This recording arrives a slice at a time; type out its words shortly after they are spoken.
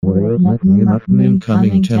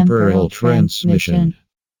Incoming temporal transmission.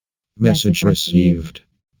 Message received.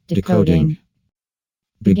 Decoding.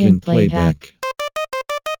 Begin playback.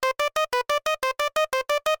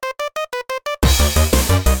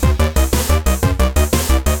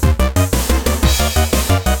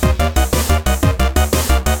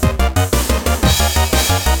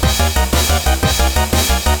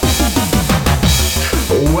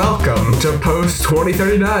 Welcome to Post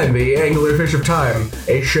 2039, the Anglerfish of Time,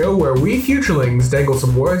 a show where we futurelings dangle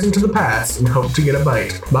some words into the past and hope to get a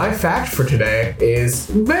bite. My fact for today is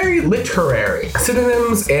very literary.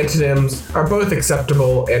 Synonyms, antonyms are both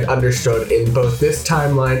acceptable and understood in both this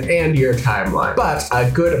timeline and your timeline. But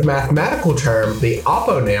a good mathematical term, the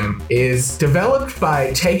oponym, is developed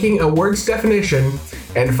by taking a word's definition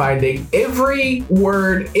and finding every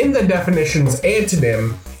word in the definition's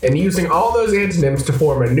antonym and using all those antonyms to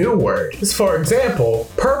form a new word. For example,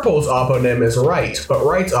 purple's oponym is right, but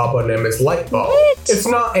right's oponym is light bulb. What? It's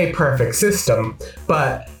not a perfect system,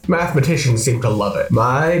 but mathematicians seem to love it.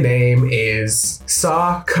 My name is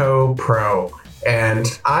SaCP Eh,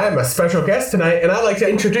 and I am a special guest tonight, and I'd like to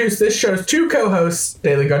introduce this show's two co-hosts,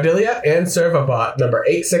 Daily Godylia and Servobot number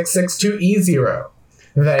 86662E0.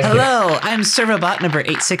 Hello, I'm Servobot number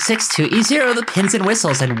 86662E0, the pins and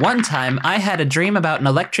whistles, and one time I had a dream about an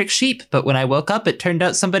electric sheep, but when I woke up, it turned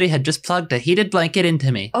out somebody had just plugged a heated blanket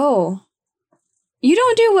into me. Oh. You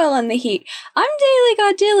don't do well in the heat. I'm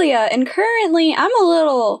Daily Godylia, and currently I'm a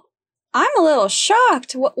little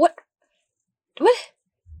shocked. What?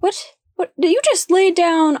 You just laid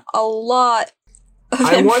down a lot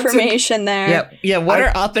of information there. Yeah, what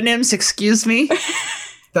are oponyms, excuse me?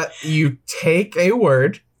 That you take a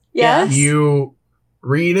word, yes. You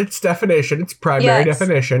read its definition, its primary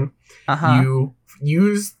definition. You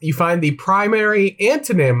find the primary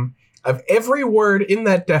antonym of every word in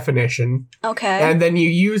that definition. Okay. And then you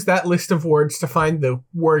use that list of words to find the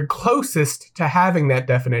word closest to having that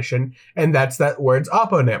definition, and that's that word's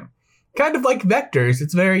oponym. Kind of like vectors,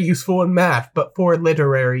 it's very useful in math, but for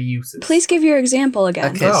literary uses. Please give your example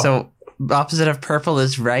again. Okay, so opposite of purple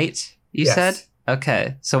is right, you said?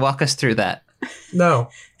 Okay, so walk us through that. No.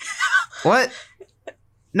 What?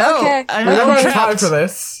 No, okay. I'm we don't have trapped. time for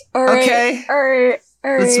this. All right, okay. All right.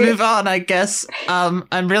 Let's move on, I guess.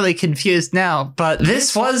 I'm really confused now, but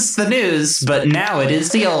this was the news, but now it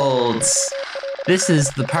is the olds. This is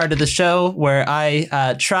the part of the show where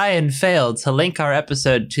I try and fail to link our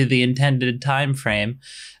episode to the intended time frame.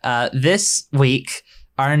 This week,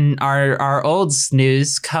 our olds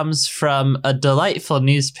news comes from a delightful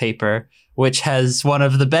newspaper, which has one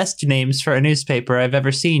of the best names for a newspaper I've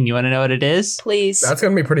ever seen. You want to know what it is? Please. That's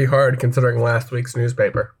going to be pretty hard considering last week's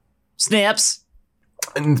newspaper. Snaps.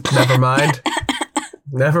 Never mind.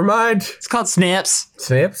 Never mind. It's called Snaps.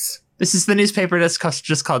 Snips? This is the newspaper that's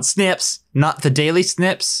just called Snips, not the Daily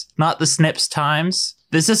Snips, not the Snips Times.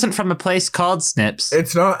 This isn't from a place called Snips.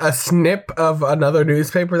 It's not a snip of another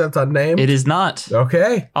newspaper that's unnamed? It is not.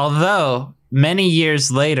 Okay. Although, many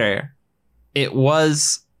years later, it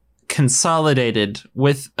was consolidated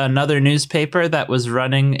with another newspaper that was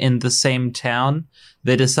running in the same town.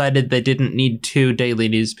 They decided they didn't need two daily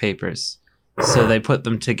newspapers, so they put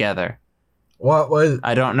them together. What was?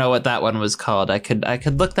 I don't know what that one was called. I could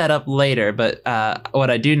look that up later, but what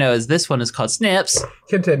I do know is this one is called Snips.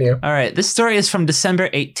 Continue. All right, this story is from December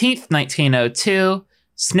 18th, 1902.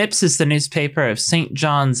 Snips is the newspaper of St.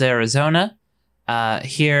 John's, Arizona.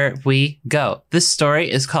 Here we go. This story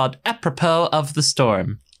is called Apropos of the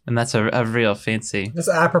Storm. And that's a real fancy. Does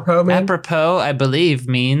apropos mean? Apropos, I believe,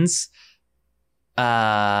 means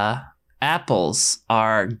apples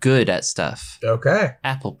are good at stuff. Okay.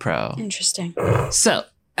 Apple Pro. Interesting. So,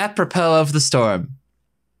 apropos of the storm.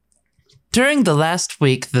 During the last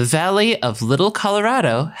week, the valley of Little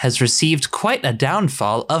Colorado has received quite a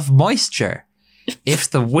downfall of moisture. If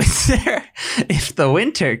the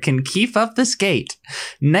winter can keep up the skate,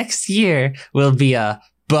 next year will be a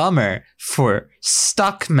bummer for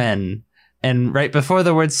stockmen. And right before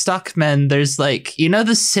the word stockmen, there's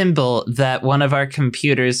the symbol that one of our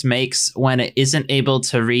computers makes when it isn't able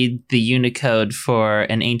to read the Unicode for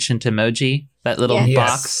an ancient emoji, that little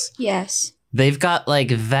box. Yes. They've got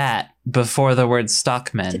that before the word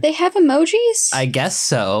stockmen. Did they have emojis? I guess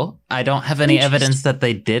so. I don't have any evidence that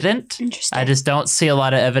they didn't. Interesting. I just don't see a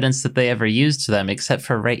lot of evidence that they ever used them, except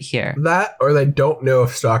for right here. That, or they don't know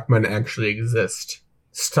if stockmen actually exist.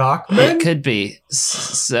 Stockman? It could be.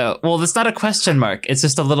 So, well, that's not a question mark. It's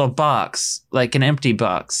just a little box, like an empty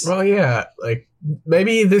box. Well, yeah.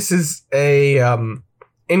 Maybe this is a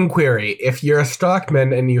inquiry. If you're a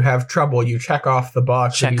stockman and you have trouble, you check off the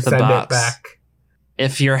box and you send it back.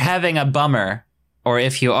 If you're having a bummer, or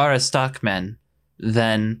if you are a stockman,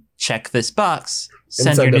 then check this box, send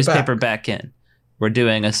your send it newspaper back. back in. We're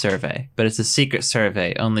doing a survey, but it's a secret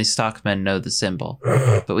survey. Only stockmen know the symbol.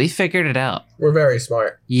 But we figured it out. We're very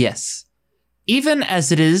smart. Yes. Even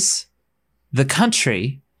as it is, the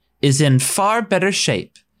country is in far better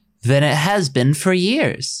shape than it has been for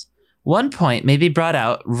years. One point may be brought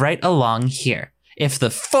out right along here. If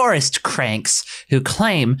the forest cranks who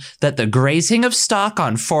claim that the grazing of stock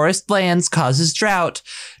on forest lands causes drought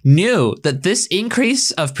knew that this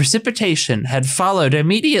increase of precipitation had followed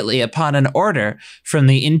immediately upon an order from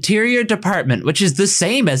the Interior Department, which is the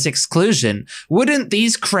same as exclusion, wouldn't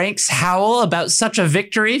these cranks howl about such a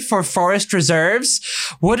victory for forest reserves?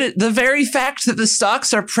 The very fact that the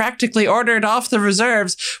stocks are practically ordered off the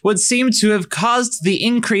reserves would seem to have caused the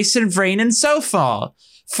increase in rain and snowfall.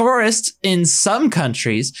 Forests in some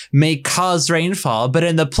countries may cause rainfall, but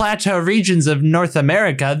in the plateau regions of North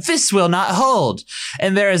America, this will not hold.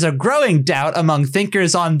 And there is a growing doubt among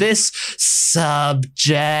thinkers on this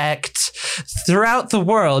subject throughout the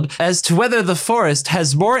world as to whether the forest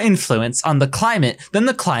has more influence on the climate than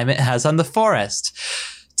the climate has on the forest.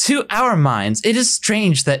 To our minds, it is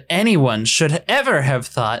strange that anyone should ever have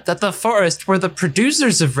thought that the forest were the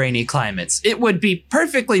producers of rainy climates. It would be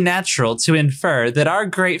perfectly natural to infer that our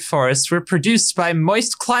great forests were produced by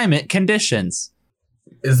moist climate conditions.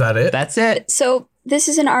 Is that it? That's it. So this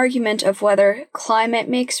is an argument of whether climate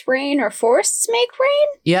makes rain or forests make rain?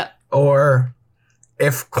 Yeah. Or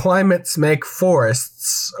if climates make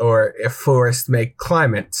forests, or if forests make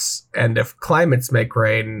climates, and if climates make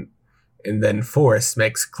rain, and then forest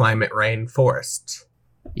makes climate rain forest.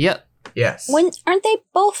 Yep. Yes. Aren't they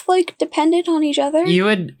both like dependent on each other? You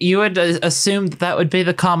would assume that would be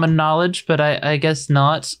the common knowledge, but I guess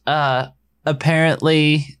not.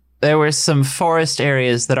 Apparently, there were some forest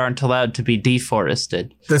areas that aren't allowed to be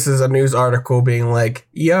deforested. This is a news article being like,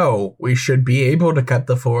 yo, we should be able to cut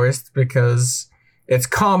the forest because it's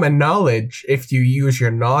common knowledge if you use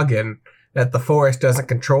your noggin that the forest doesn't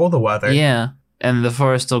control the weather. Yeah. And the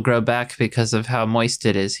forest will grow back because of how moist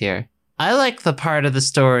it is here. I like the part of the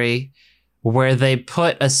story where they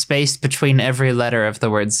put a space between every letter of the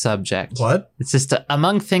word subject. What? It's just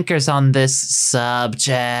among thinkers on this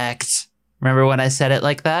subject. Remember when I said it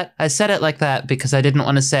like that? I said it like that because I didn't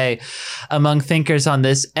want to say among thinkers on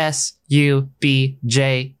this subject,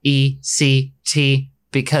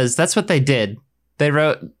 because that's what they did. They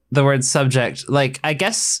wrote the word subject. Like, I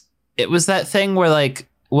guess it was that thing where, like,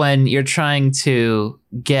 when you're trying to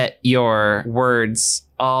get your words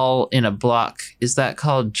all in a block, is that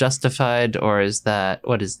called justified, or is that,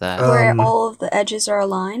 what is that? Where all of the edges are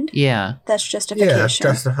aligned? Yeah. That's justification. Yeah,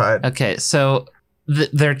 justified. Okay, so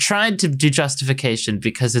they're trying to do justification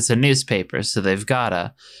because it's a newspaper, so they've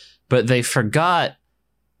gotta. But they forgot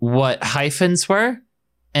what hyphens were,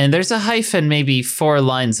 and there's a hyphen maybe 4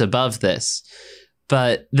 lines above this.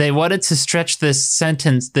 But they wanted to stretch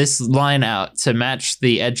this line out to match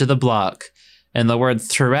the edge of the block, and the word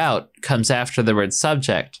throughout comes after the word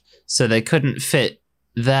subject. So they couldn't fit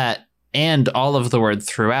that and all of the word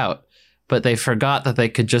throughout, but they forgot that they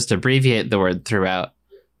could just abbreviate the word throughout.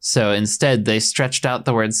 So instead, they stretched out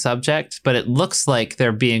the word subject, but it looks like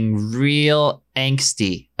they're being real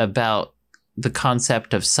angsty about the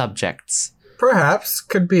concept of subjects. Perhaps.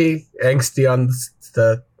 Could be angsty on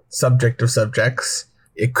the subject of subjects.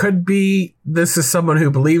 It could be this is someone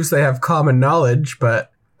who believes they have common knowledge,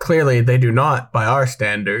 but clearly they do not by our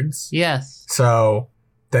standards. Yes. So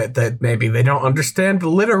that maybe they don't understand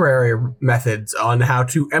literary methods on how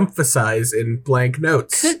to emphasize in blank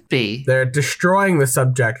notes. Could be. They're destroying the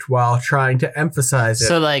subject while trying to emphasize it.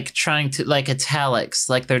 So like trying to, like italics,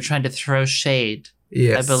 like they're trying to throw shade.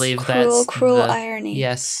 Yes. I believe Cruel that's irony.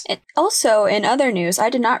 Yes. And also, in other news, I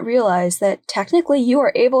did not realize that technically you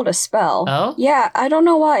are able to spell. Oh? Yeah, I don't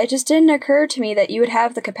know why. It just didn't occur to me that you would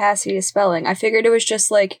have the capacity of spelling. I figured it was just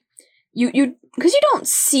like, you because you don't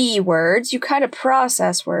see words, you kind of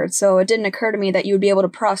process words, so it didn't occur to me that you would be able to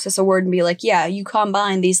process a word and be like, yeah, you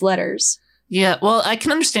combine these letters. Yeah, well, I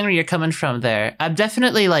can understand where you're coming from there. I'm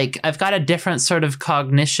definitely I've got a different sort of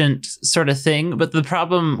cognition sort of thing, but the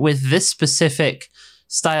problem with this specific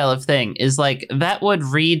style of thing is that would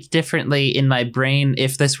read differently in my brain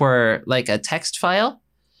if this were like a text file.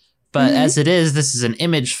 But as it is, this is an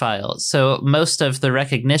image file. So most of the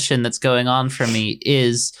recognition that's going on for me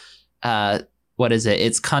is,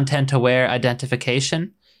 it's content-aware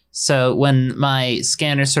identification. So when my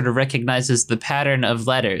scanner sort of recognizes the pattern of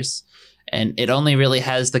letters, and it only really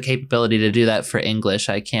has the capability to do that for English.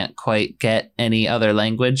 I can't quite get any other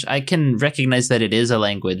language. I can recognize that it is a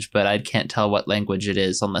language, but I can't tell what language it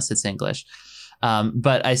is unless it's English.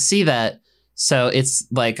 But I see that. So it's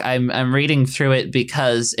like I'm reading through it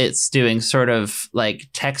because it's doing sort of like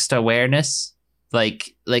text awareness.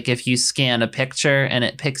 Like if you scan a picture and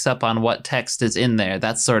it picks up on what text is in there,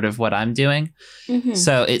 that's sort of what I'm doing. Mm-hmm.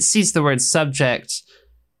 So it sees the word subject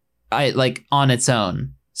on its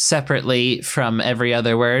own, separately from every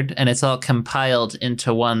other word, and it's all compiled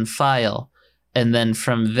into one file. And then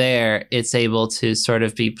from there, it's able to sort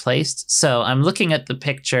of be placed. So I'm looking at the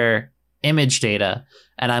picture image data,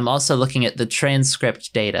 and I'm also looking at the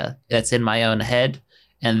transcript data that's in my own head.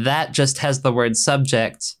 And that just has the word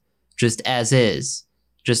subject just as is,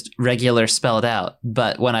 just regular spelled out.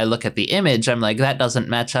 But when I look at the image, I'm like, that doesn't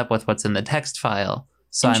match up with what's in the text file.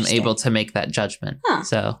 So I'm able to make that judgment. Huh.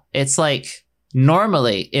 So it's like,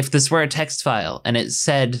 normally, if this were a text file and it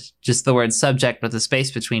said just the word subject with a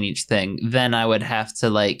space between each thing, then I would have to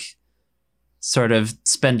like sort of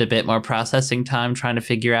spend a bit more processing time trying to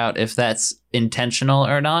figure out if that's intentional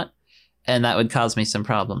or not. And that would cause me some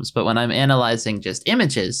problems. But when I'm analyzing just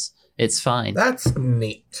images, it's fine. That's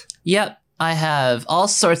neat. Yep. I have all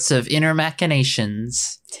sorts of inner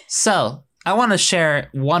machinations. So I want to share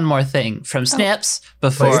one more thing from Snips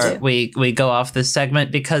before we go off this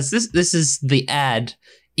segment, because this is the ad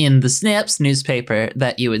in the Snips newspaper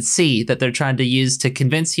that you would see that they're trying to use to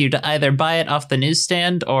convince you to either buy it off the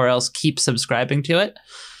newsstand or else keep subscribing to it.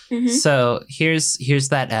 Mm-hmm. So here's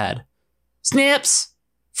that ad. Snips,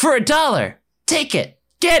 for $1, take it,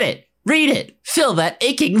 get it, read it, fill that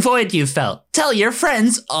aching void you felt. Tell your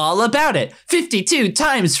friends all about it. 52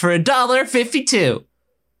 times for $1.52.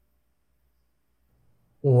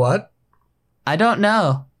 What? I don't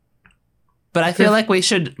know. But I feel like we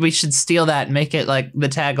should steal that and make it like the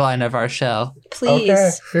tagline of our show. Please.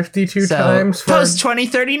 Okay, 52 times for... Post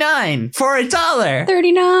 2039 for $1.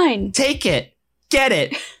 39. Take it, get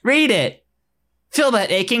it, read it. Fill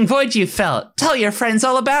that aching void you felt. Tell your friends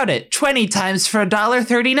all about it. 20 times for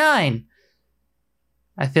 $1.39.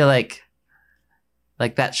 I feel like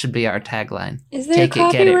that should be our tagline. Is there a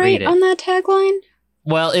copyright on that tagline?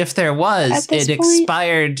 Well, if there was, it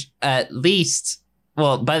expired at least,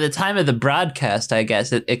 well, by the time of the broadcast, I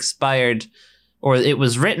guess, it expired, or it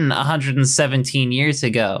was written 117 years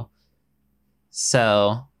ago.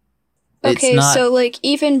 So, okay, so like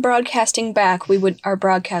even broadcasting back, our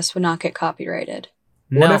broadcast would not get copyrighted.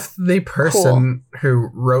 No. What if the person who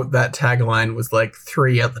wrote that tagline was like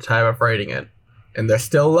 3 at the time of writing it, and they're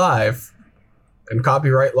still alive, and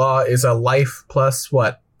copyright law is a life plus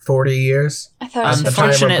what? 40 years? I thought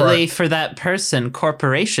unfortunately for that person,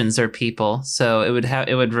 corporations are people, so it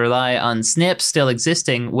would rely on Snip still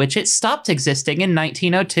existing, which it stopped existing in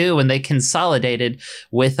 1902 when they consolidated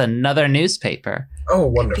with another newspaper. Oh,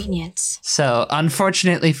 wonderful. Convenience. So,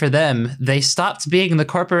 unfortunately for them, they stopped being the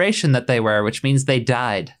corporation that they were, which means they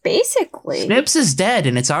died. Basically. Snips is dead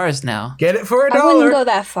and it's ours now. Get it for $1. I wouldn't go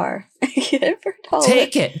that far. Get it for $1.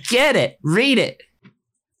 Take it, get it, read it.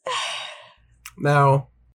 Now,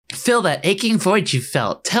 fill that aching void you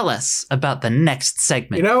felt. Tell us about the next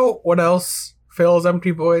segment. You know what else fills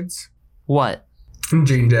empty voids? What?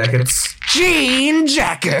 Jean jackets. Jean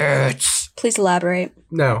jackets! Please elaborate.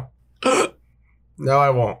 No. No, I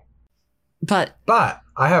won't. But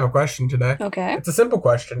I have a question today. Okay. It's a simple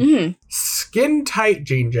question. Mm-hmm. Skin-tight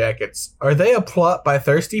jean jackets, are they a plot by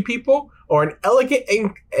thirsty people, or an elegant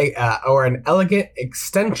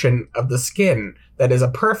extension of the skin that is a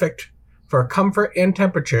perfect for comfort and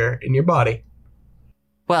temperature in your body?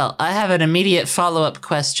 Well, I have an immediate follow-up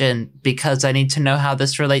question because I need to know how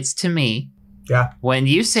this relates to me. Yeah. When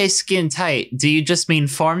you say skin tight, do you just mean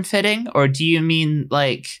form-fitting, or do you mean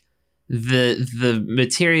like the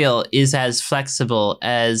material is as flexible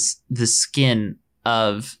as the skin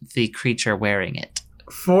of the creature wearing it?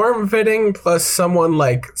 Form-fitting plus someone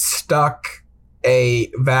like stuck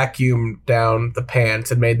a vacuum down the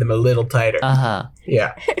pants and made them a little tighter. Uh-huh.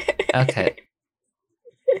 Yeah. Okay.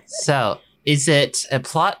 So, is it a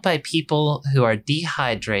plot by people who are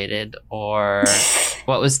dehydrated, or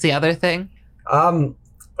what was the other thing?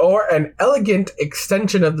 Or an elegant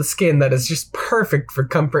extension of the skin that is just perfect for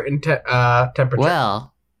comfort and temperature.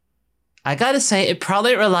 Well, I gotta say, it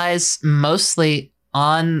probably relies mostly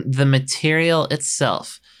on the material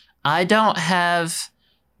itself. I don't have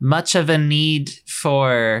much of a need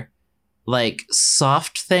for, like,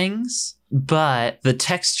 soft things, but the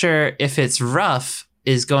texture, if it's rough,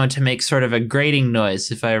 is going to make sort of a grating noise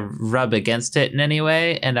if I rub against it in any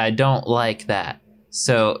way, and I don't like that.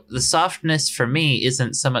 So the softness for me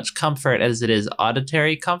isn't so much comfort as it is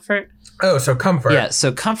auditory comfort. Oh, so comfort. Yeah,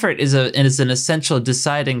 so comfort is an essential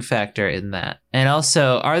deciding factor in that. And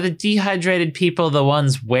also, are the dehydrated people the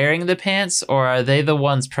ones wearing the pants, or are they the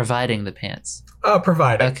ones providing the pants?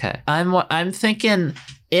 Providing. Okay. I'm thinking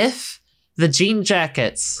if the jean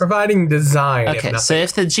jackets... Providing design, Okay, so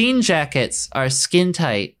if the jean jackets are skin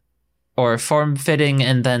tight or form-fitting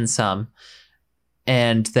and then some,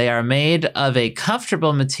 and they are made of a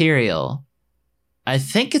comfortable material, I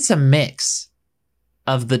think it's a mix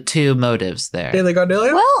of the two motives there. Daily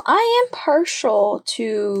Godylia? Well, I am partial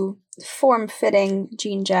to form-fitting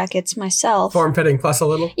jean jackets myself. Form-fitting plus a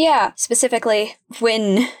little? Yeah, specifically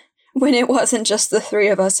when it wasn't just the three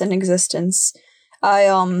of us in existence. I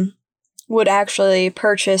would actually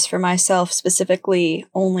purchase for myself specifically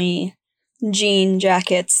only jean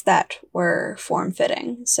jackets that were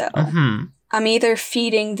form-fitting. So I'm either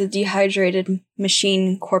feeding the Dehydrated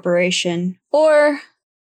Machine Corporation or,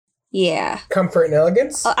 yeah. Comfort and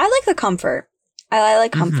elegance? I like the comfort. I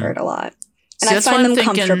like comfort a lot. And I find them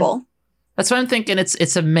comfortable. That's why I'm thinking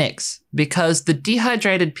it's a mix, because the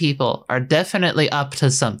dehydrated people are definitely up to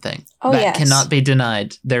something. That cannot be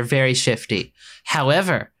denied. They're very shifty.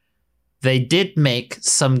 However, they did make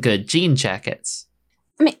some good jean jackets.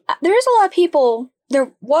 I mean, there was a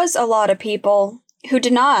lot of people who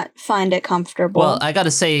did not find it comfortable. Well, I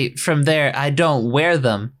gotta say, from there, I don't wear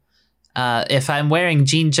them. If I'm wearing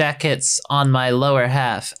jean jackets on my lower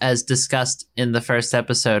half, as discussed in the first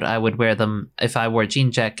episode, I would wear them. If I wore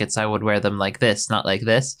jean jackets, I would wear them like this, not like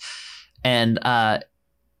this. And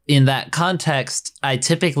in that context, I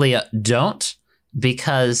typically don't,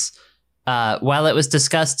 because while it was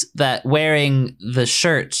discussed that wearing the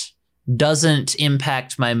shirt doesn't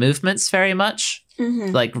impact my movements very much,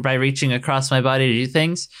 like by reaching across my body to do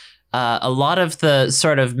things, a lot of the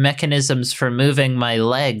sort of mechanisms for moving my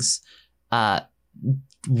legs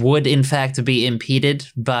would in fact be impeded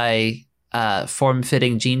by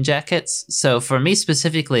form-fitting jean jackets. So for me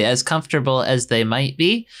specifically, as comfortable as they might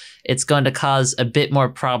be, it's going to cause a bit more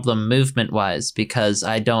problem movement-wise, because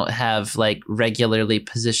I don't have like regularly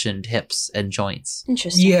positioned hips and joints.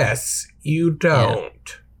 Interesting. Yes, you don't.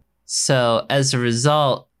 Yeah. So as a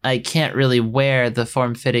result, I can't really wear the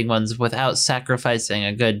form-fitting ones without sacrificing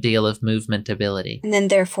a good deal of movement ability. And then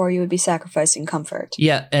therefore you would be sacrificing comfort.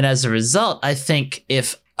 Yeah, and as a result, I think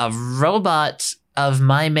if a robot of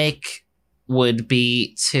my make would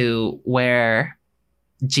be to wear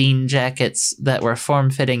jean jackets that were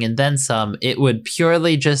form-fitting and then some, it would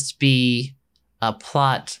purely just be a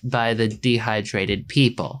plot by the dehydrated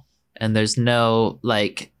people. And there's no,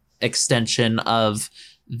 like, extension of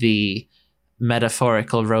the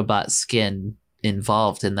metaphorical robot skin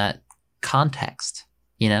involved in that context,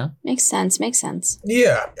 you know? Makes sense.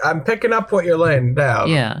 Yeah, I'm picking up what you're laying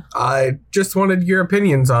down. Yeah. I just wanted your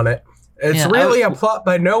opinions on it. It's really a plot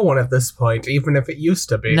by no one at this point, even if it used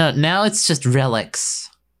to be. No, now it's just relics.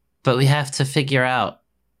 But we have to figure out.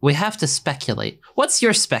 We have to speculate. What's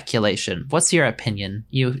your speculation? What's your opinion?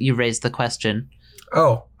 You raised the question.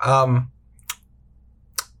 Well,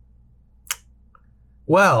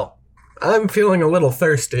 I'm feeling a little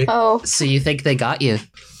thirsty. Oh. So you think they got you?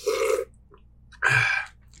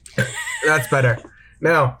 That's better.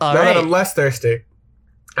 Now that I'm less thirsty,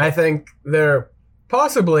 I think they're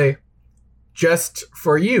possibly just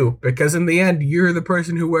for you, because in the end, you're the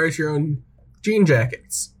person who wears your own jean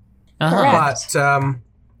jackets. But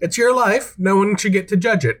it's your life. No one should get to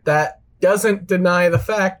judge it. That doesn't deny the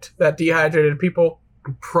fact that dehydrated people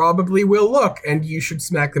probably will look, and you should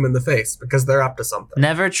smack them in the face because they're up to something.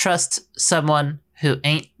 Never trust someone who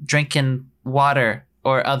ain't drinking water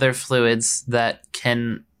or other fluids that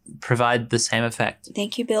can provide the same effect.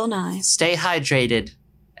 Thank you, Bill Nye. Stay hydrated,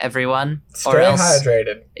 everyone. Stay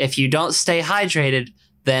hydrated. If you don't stay hydrated,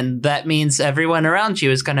 then that means everyone around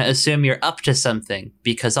you is going to assume you're up to something,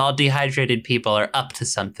 because all dehydrated people are up to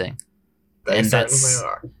something. They certainly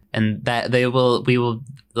are. And that we will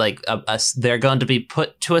they're going to be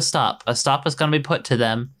put to a stop. A stop is going to be put to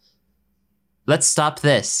them. Let's stop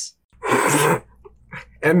this.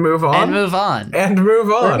 And move on.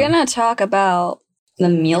 We're going to talk about the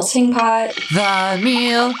melting pot. The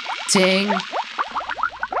melting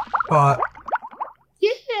pot.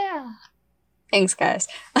 Yeah. Thanks, guys.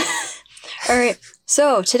 All right.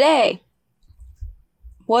 So today,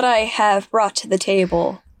 what I have brought to the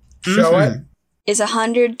table Show it. is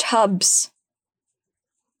 100 tubs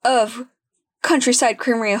of Countryside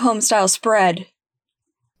Creamery home-style spread.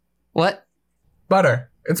 What? Butter.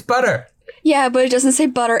 It's butter. Yeah, but it doesn't say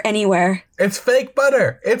butter anywhere. It's fake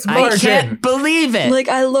butter. It's margarine. I can't believe it. Like,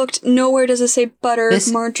 I looked, nowhere does it say butter,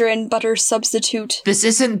 margarine, butter substitute. This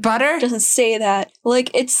isn't butter? It doesn't say that. Like,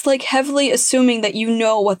 it's like heavily assuming that you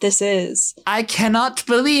know what this is. I cannot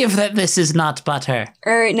believe that this is not butter.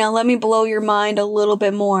 All right, now let me blow your mind a little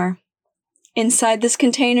bit more. inside this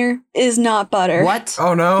container is not butter. What?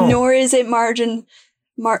 Oh no. Nor is it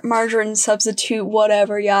margarine substitute,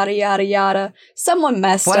 whatever, yada, yada, yada. Someone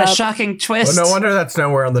messed What up. a shocking twist. Well, no wonder that's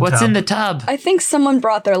nowhere on the What's tub. in the tub? I think someone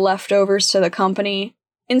brought their leftovers to the company.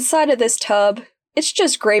 Inside of this tub, it's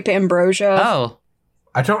just grape ambrosia. Oh.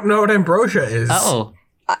 I don't know what ambrosia is. Oh.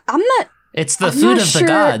 I'm not... It's the I'm food not of sure. the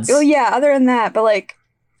gods. Oh yeah, other than that, but like,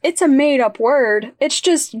 it's a made-up word. It's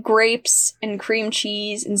just grapes and cream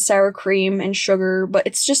cheese and sour cream and sugar, but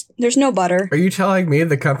it's just, there's no butter. Are you telling me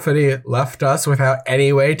the company left us without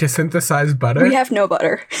any way to synthesize butter? We have no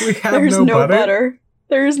butter. We have There's no butter? butter.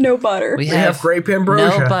 There's no butter. We We have grape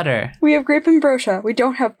ambrosia. no butter. We have grape ambrosia. We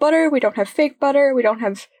don't have butter. We don't have fake butter. We don't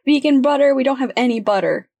have vegan butter. We don't have any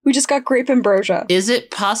butter. We just got grape ambrosia. Is it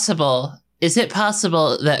possible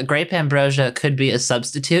that grape ambrosia could be a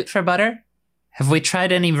substitute for butter? Have we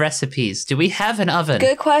tried any recipes? Do we have an oven?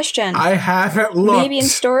 Good question. I haven't looked. Maybe in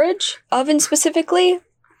storage? Oven specifically?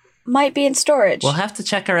 Might be in storage. We'll have to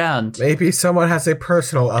check around. Maybe someone has a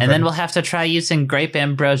personal oven. And then we'll have to try using grape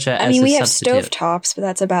ambrosia as I mean, a we have substitute. stovetops, but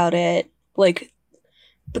that's about it. Like,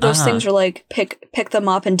 but those things are like, pick them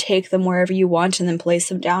up and take them wherever you want and then place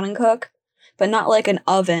them down and cook. But not like an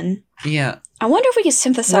oven. Yeah. I wonder if we could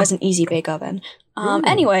synthesize an easy bake oven.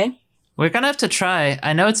 Anyway. We're gonna have to try.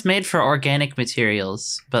 I know it's made for organic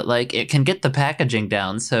materials, but like it can get the packaging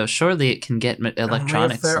down, so surely it can get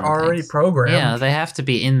electronics. If they're and already things. programmed. Yeah, they have to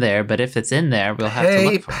be in there, but if it's in there, we'll have to Hey,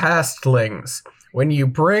 look for it. pastlings. When you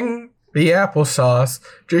bring the applesauce,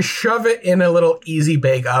 just shove it in a little easy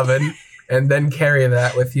bake oven and then carry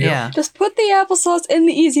that with you. Yeah. Just put the applesauce in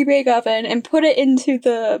the easy bake oven and put it into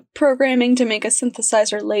the programming to make a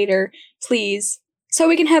synthesizer later, please. So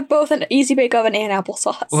we can have both an easy bake oven and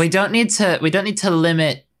applesauce. We don't need to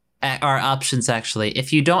limit our options actually.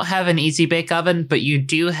 If you don't have an easy bake oven, but you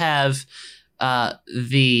do have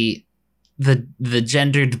the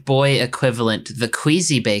gendered boy equivalent, the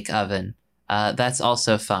Queasy bake oven, that's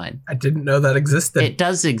also fine. I didn't know that existed. It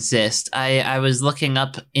does exist. I was looking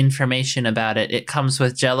up information about it. It comes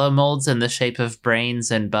with Jell-O molds in the shape of brains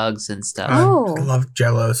and bugs and stuff. Oh. I love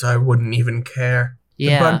Jell-O, so I wouldn't even care.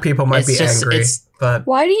 Yeah, The bug people might it's be just- angry, it's- but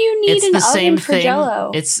Why do you need It's an the oven same for thing.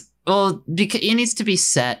 Jell-O? Because it needs to be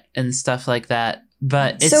set and stuff like that.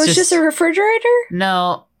 But it's So it's just a refrigerator?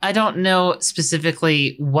 No, I don't know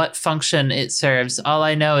specifically what function it serves. All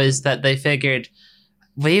I know is that they figured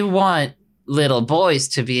we want little boys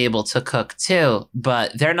to be able to cook too,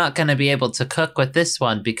 but they're not going to be able to cook with this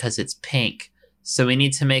one because it's pink. So we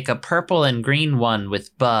need to make a purple and green one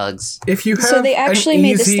with bugs. if you have So they actually an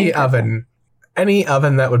made this easy thing purple. oven, any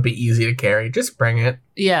oven that would be easy to carry, just bring it.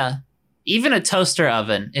 Yeah, even a toaster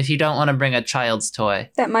oven if you don't want to bring a child's toy.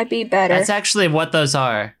 That might be better. That's actually what those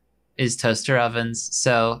are, is toaster ovens.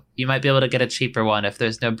 So you might be able to get a cheaper one if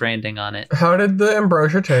there's no branding on it. How did the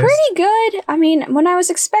ambrosia taste? Pretty good. I mean, when I was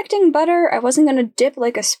expecting butter, I wasn't going to dip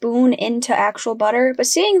like a spoon into actual butter. But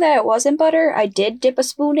seeing that it wasn't butter, I did dip a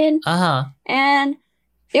spoon in. Uh-huh. And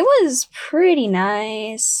it was pretty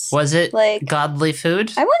nice. Was it Like, godly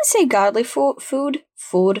food? I wouldn't say godly food.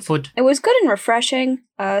 Food. It was good and refreshing.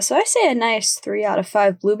 So I say a nice 3 out of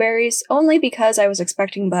 5 blueberries, only because I was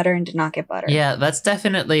expecting butter and did not get butter. Yeah, that's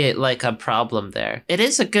definitely like a problem there. It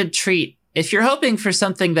is a good treat. If you're hoping for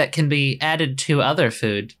something that can be added to other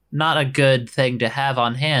food, not a good thing to have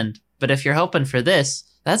on hand. But if you're hoping for this,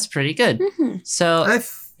 that's pretty good. Mm-hmm. So, I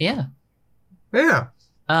th- yeah. yeah.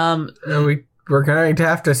 We're going to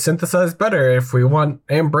have to synthesize butter if we want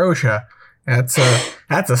ambrosia. That's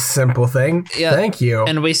a simple thing. Yeah. Thank you.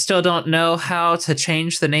 And we still don't know how to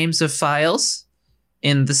change the names of files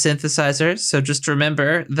in the synthesizer. So just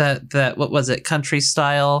remember that what was it? Country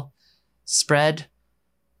style spread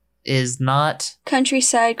is not.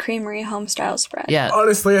 Countryside Creamery Homestyle Spread. Yeah.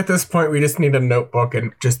 Honestly, at this point, we just need a notebook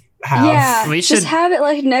and just have. Yeah, We just should- have it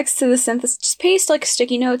like next to the synthesis. Just paste like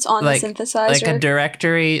sticky notes on Like- the synthesizer. Like a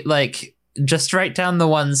directory, like just write down the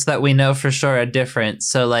ones that we know for sure are different.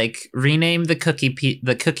 So like rename the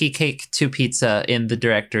cookie cake to pizza in the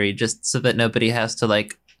directory, just so that nobody has to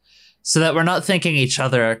like, so that we're not thinking each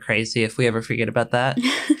other are crazy if we ever forget about that.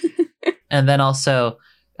 And then also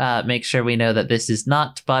make sure we know that this is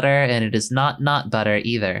not butter and it is not butter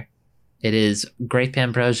either. It is grape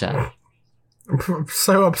ambrosia. I'm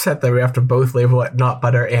so upset that we have to both label it not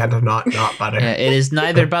butter and not butter. Yeah, it is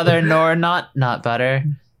neither butter nor not butter.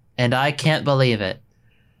 And I can't believe it.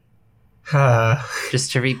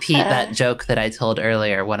 Just to repeat that joke that I told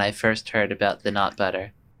earlier when I first heard about the not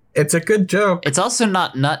butter. It's a good joke. It's also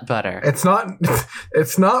not nut butter. It's not butter.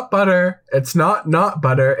 It's not butter.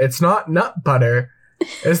 It's not nut butter.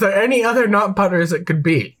 Is there any other not butters it could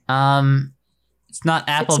be? It's not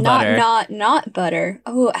apple it's butter. not butter.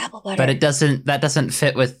 Oh, apple butter. But that doesn't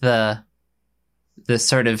fit with the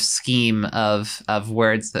sort of scheme of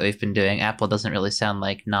words that we've been doing. Apple doesn't really sound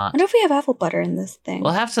like not. I wonder if we have apple butter in this thing.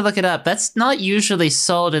 We'll have to look it up. That's not usually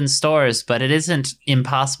sold in stores, but it isn't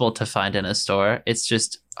impossible to find in a store. It's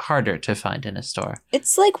just harder to find in a store.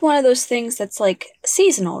 It's like one of those things that's like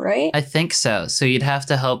seasonal, right? I think so. So you'd have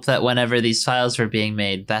to hope that whenever these files were being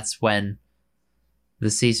made, that's when the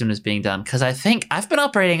season was being done. Because I think I've been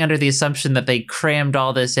operating under the assumption that they crammed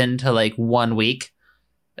all this into like 1 week.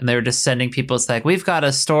 And they were just sending people, it's like, we've got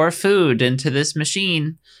to store food into this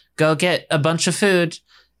machine. Go get a bunch of food.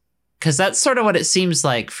 Because that's sort of what it seems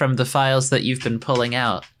like from the files that you've been pulling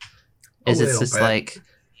out. It's just like,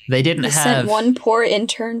 they didn't sent one poor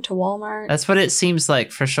intern to Walmart. That's what it seems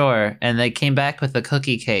like, for sure. And they came back with a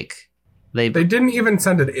cookie cake. They didn't even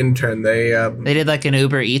send an intern. They did like an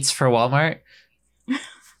Uber Eats for Walmart.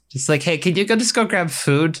 Just like, hey, can you just go grab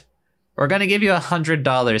food? We're going to give you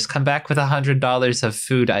 $100. Come back with $100 of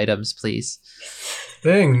food items, please.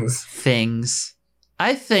 Things.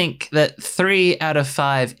 I think that 3 out of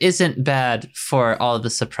 5 isn't bad for all the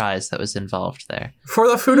surprise that was involved there. For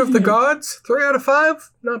the food of the gods, 3 out of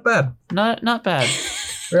 5? Not bad. Not bad.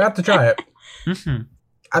 We have to try it. Mm-hmm.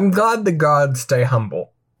 I'm glad the gods stay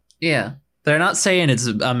humble. Yeah. They're not saying it's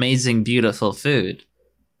amazing, beautiful food.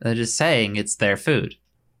 They're just saying it's their food.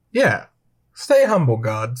 Yeah. Stay humble,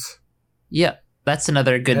 gods. Yep, that's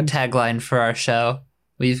another good tagline for our show.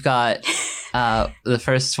 We've got the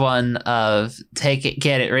first one of take it,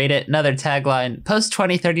 get it, rate it. Another tagline, post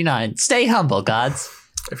 2039, stay humble, gods.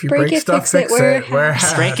 If you break stuff, fix it, wear a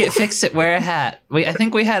hat. Break it, fix it, wear a hat. I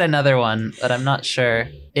think we had another one, but I'm not sure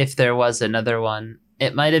if there was another one.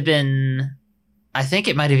 It might have been, I think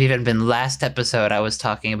it might have even been last episode I was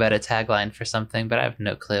talking about a tagline for something, but I have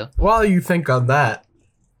no clue. While you think on that,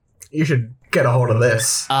 you should get a hold of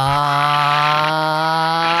this.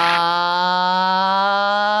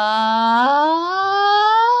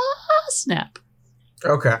 Snap.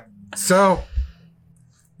 Okay. So,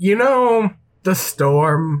 you know the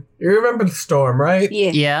storm? You remember the storm, right?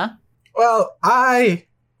 Yeah. Well, I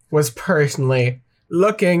was personally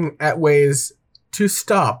looking at ways to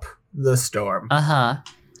stop the storm. Uh-huh.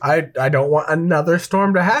 I don't want another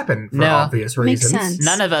storm to happen for obvious reasons. Makes sense.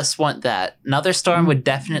 None of us want that. Another storm would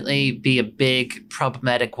definitely be a big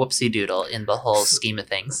problematic whoopsie doodle in the whole scheme of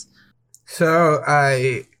things. So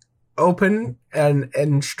I open an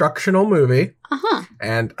instructional movie,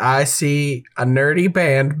 and I see a nerdy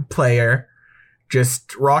band player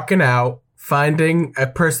just rocking out, finding a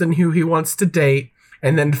person who he wants to date,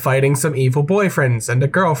 and then fighting some evil boyfriends and a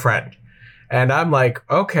girlfriend. And I'm like,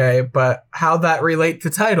 okay, but how that relate to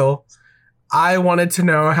title? I wanted to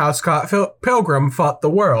know how Scott Pilgrim fought the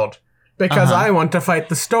world, because I want to fight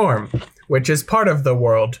the storm, which is part of the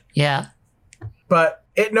world. Yeah. But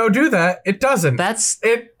it no do that. It doesn't.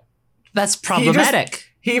 That's problematic.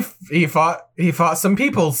 He fought some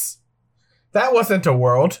peoples. That wasn't a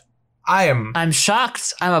world. I'm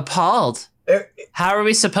shocked. I'm appalled. How are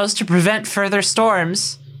we supposed to prevent further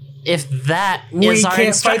storms? If that is our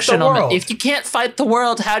instructional, if you can't fight the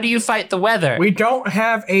world, how do you fight the weather? We don't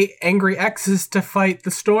have 8 angry exes to fight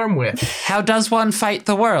the storm with. How does one fight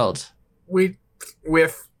the world?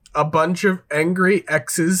 With a bunch of angry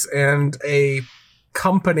exes and a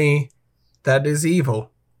company that is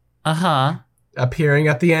evil. Appearing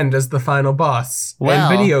at the end as the final boss.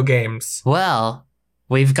 And video games. Well,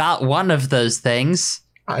 we've got one of those things.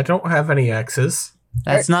 I don't have any exes.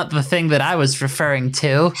 That's not the thing that I was referring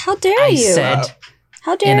to. How dare you? I said,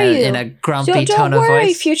 how dare you? In a grumpy tone of voice. Don't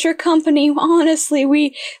worry, future company. Honestly,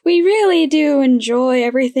 we really do enjoy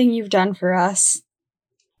everything you've done for us.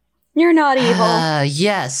 You're not evil.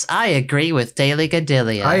 Yes, I agree with Daily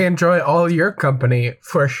Godylia. I enjoy all your company,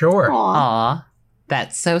 for sure. Aw,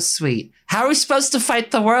 that's so sweet. How are we supposed to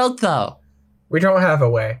fight the world, though? We don't have a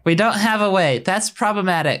way. We don't have a way. That's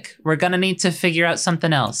problematic. We're gonna need to figure out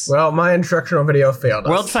something else. Well, my instructional video failed us.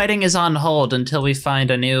 World fighting is on hold until we find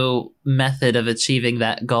a new method of achieving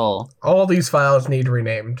that goal. All these files need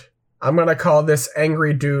renamed. I'm gonna call this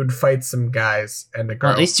Angry Dude Fights Some Guys and a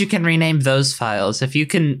Girl. Well, at least you can rename those files. If you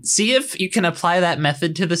can see if you can apply that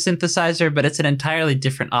method to the synthesizer, but it's an entirely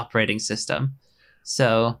different operating system.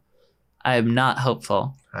 So I'm not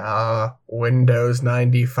hopeful. Windows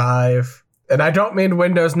 95. And I don't mean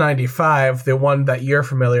Windows 95, the one that you're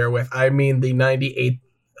familiar with. I mean the 98th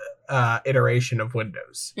iteration of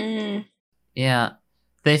Windows. Yeah.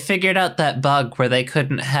 They figured out that bug where they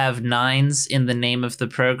couldn't have 9s in the name of the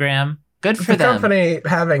program. Good for them. The company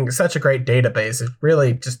having such a great database, it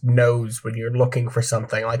really just knows when you're looking for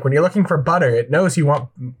something. Like when you're looking for butter, it knows you want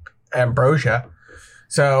ambrosia.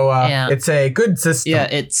 So it's a good system. Yeah,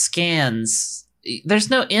 it scans. There's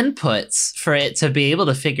no inputs for it to be able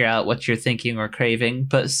to figure out what you're thinking or craving,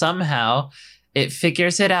 but somehow it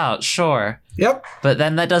figures it out, sure. Yep. But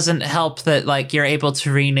then that doesn't help that, like, you're able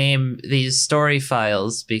to rename these story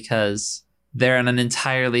files because they're in an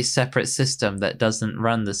entirely separate system that doesn't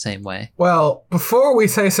run the same way. Well, before we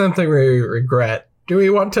say something we regret, do we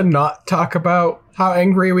want to not talk about how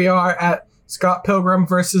angry we are at Scott Pilgrim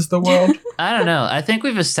versus the world? I don't know. I think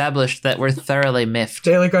we've established that we're thoroughly miffed.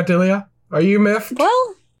 Daily Godylia, are you miffed?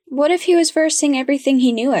 Well, what if he was versing everything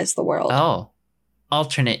he knew as the world? Oh.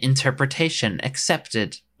 Alternate interpretation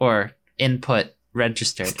accepted or input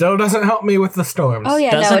registered. Still doesn't help me with the storms. Oh,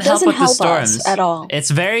 yeah, no, it doesn't help us at all. It's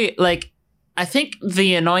very, like, I think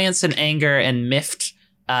the annoyance and anger and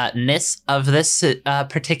miffedness of this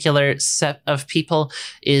particular set of people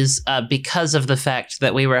is because of the fact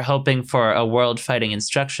that we were hoping for a world fighting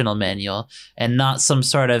instructional manual and not some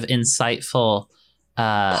sort of insightful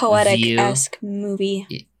poetic-esque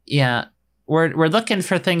movie. Yeah. We're looking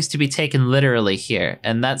for things to be taken literally here,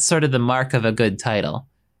 and that's sort of the mark of a good title.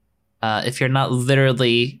 If you're not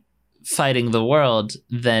literally fighting the world,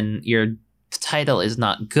 then your title is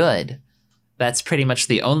not good. That's pretty much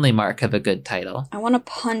the only mark of a good title. I want to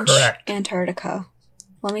punch Antarctica.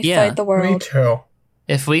 Let me fight the Me world. too.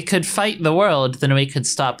 If we could fight the world, then we could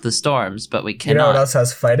stop the storms, but we cannot. You know what else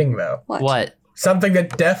has fighting, though? What? Something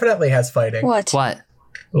that definitely has fighting. What?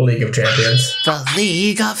 The League of Champions. The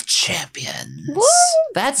League of Champions. Woo!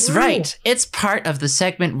 That's right. It's part of the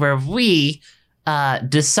segment where we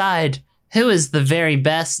decide who is the very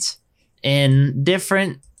best in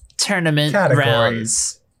different tournament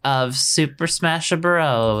rounds of Super Smash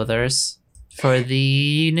Bros. For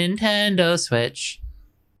the Nintendo Switch.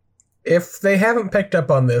 If they haven't picked up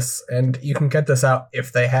on this, and you can get this out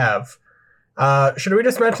if they have, should we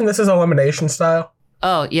just mention this is elimination style?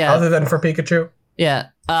 Oh, yeah. Other than for Pikachu? Yeah.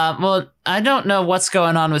 Well, I don't know what's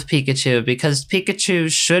going on with Pikachu, because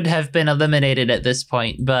Pikachu should have been eliminated at this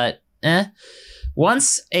point, but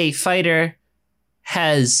once a fighter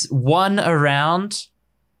has won a round,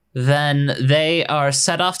 then they are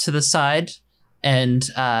set off to the side, and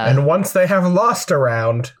once they have lost a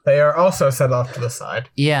round, they are also set off to the side.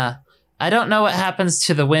 Yeah. I don't know what happens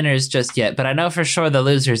to the winners just yet, but I know for sure the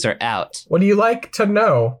losers are out. Would you like to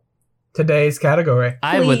know today's category?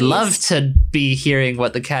 I would love to be hearing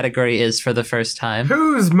what the category is for the first time.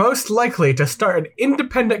 Who's most likely to start an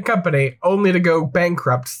independent company only to go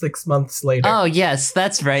bankrupt 6 months later? Oh, yes,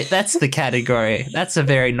 that's right. That's the category. That's a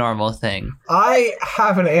very normal thing. I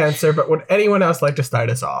have an answer, but would anyone else like to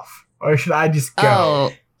start us off? Or should I just go?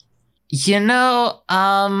 Oh, you know,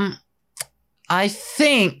 I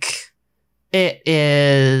think it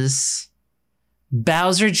is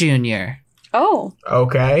Bowser Jr. Oh.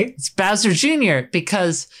 Okay. It's Bowser Jr.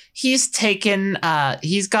 because he's gotten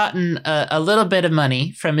a little bit of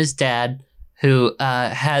money from his dad, who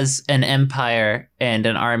has an empire and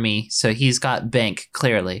an army, so he's got bank,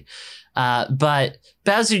 clearly. But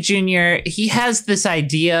Bowser Jr., he has this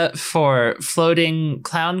idea for floating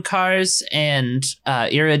clown cars and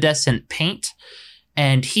iridescent paint,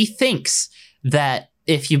 and he thinks that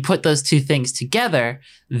if you put those two things together,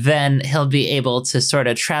 then he'll be able to sort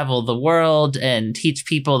of travel the world and teach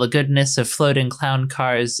people the goodness of floating clown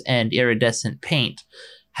cars and iridescent paint.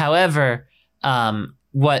 However,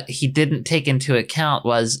 what he didn't take into account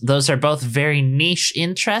was those are both very niche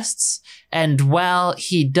interests. And while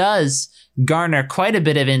he does garner quite a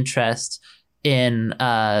bit of interest in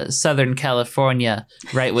Southern California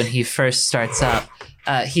right when he first starts out,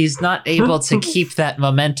 he's not able to keep that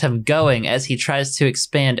momentum going as he tries to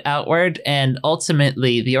expand outward, and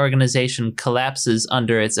ultimately the organization collapses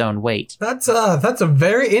under its own weight. That's a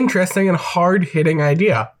very interesting and hard-hitting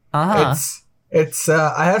idea. Uh-huh.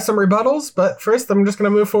 I have some rebuttals, but first I'm just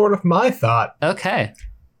going to move forward with my thought. Okay.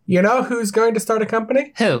 You know who's going to start a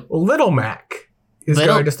company? Who? Little Mac is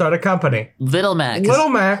going to start a company. Little Mac. Little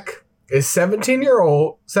Mac is 17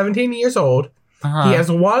 years old. Uh-huh. He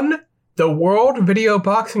has won the World Video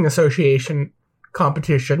Boxing Association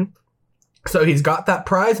competition. So he's got that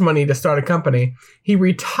prize money to start a company. He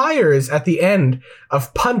retires at the end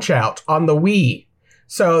of Punch-Out on the Wii.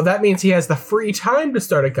 So that means he has the free time to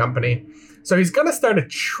start a company. So he's going to start a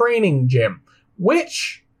training gym,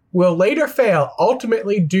 which will later fail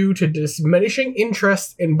ultimately due to diminishing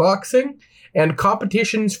interest in boxing and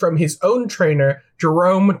competitions from his own trainer,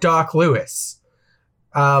 Jerome Doc Lewis.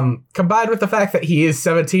 Combined with the fact that he is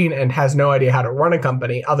 17 and has no idea how to run a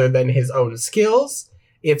company other than his own skills,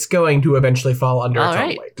 it's going to eventually fall under its own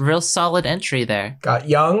weight. Real solid entry there. Got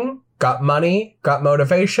young, got money, got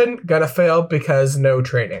motivation, gonna fail because no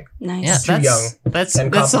training. Nice. Yeah, Too young. That's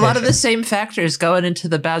and a lot of competition. the same factors going into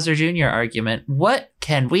the Bowser Jr. argument. What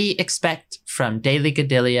can we expect from Daily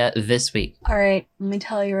Godylia this week? All right, let me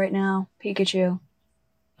tell you right now, Pikachu.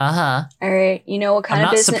 Uh-huh. All right, you know what kind I'm of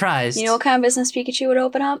not business? surprised. You know what kind of business Pikachu would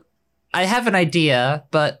open up? I have an idea,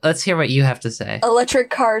 but let's hear what you have to say. Electric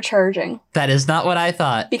car charging. That is not what I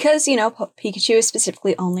thought. Because, Pikachu is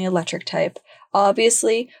specifically only electric type.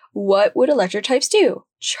 Obviously, what would electric types do?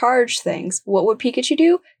 Charge things. What would Pikachu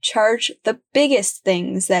do? Charge the biggest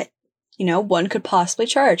things that, one could possibly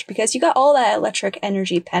charge. Because you got all that electric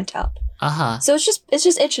energy pent up. Uh-huh. So it's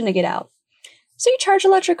just itching to get out. So you charge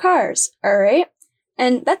electric cars, alright?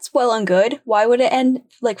 And that's well and good. Why would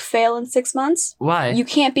it fail in 6 months? Why? You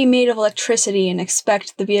can't be made of electricity and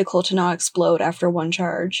expect the vehicle to not explode after one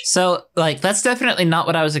charge. So, that's definitely not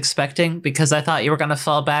what I was expecting, because I thought you were going to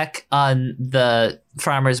fall back on the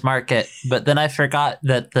farmer's market, but then I forgot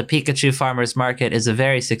that the Pikachu farmer's market is a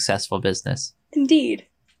very successful business. Indeed.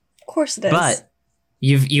 Of course it is. But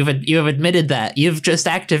you've admitted that. You've just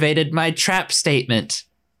activated my trap statement.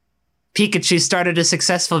 Pikachu started a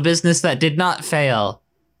successful business that did not fail.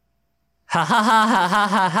 Ha ha ha ha ha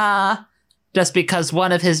ha ha. Just because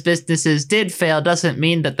one of his businesses did fail doesn't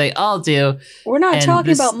mean that they all do. We're not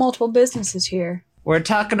talking about multiple businesses here. We're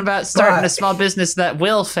talking about starting a small business that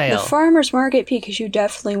will fail. The farmer's market Pikachu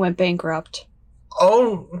definitely went bankrupt.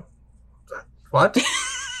 Oh, what?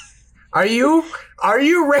 Are you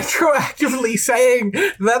retroactively saying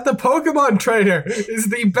that the Pokemon trainer is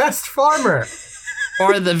the best farmer?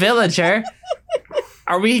 Or the villager?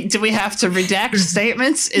 Do we have to redact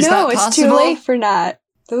statements? Is no, that possible? It's too late for that.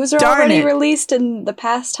 Those are Darn already it. released in the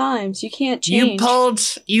past times. You can't change.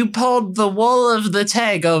 You pulled the wool of the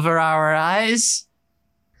tag over our eyes.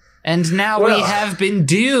 And now we have been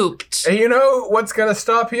duped. And you know what's gonna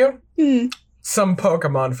stop you? Some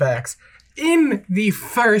Pokemon facts. In the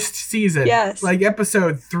first season, Yes. like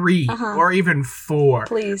episode 3 or even 4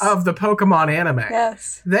 Please. of the Pokemon anime,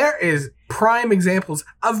 Yes. there is prime examples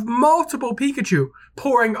of multiple Pikachu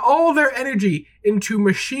pouring all their energy into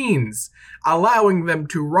machines, allowing them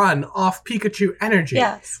to run off Pikachu energy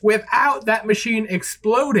Yes. without that machine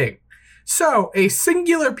exploding. So, a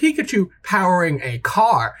singular Pikachu powering a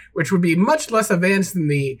car, which would be much less advanced than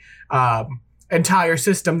the entire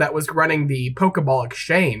system that was running the Pokeball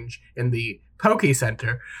exchange in the Poke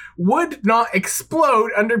Center, would not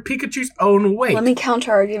explode under Pikachu's own weight. Let me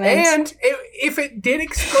counter argument. And if it did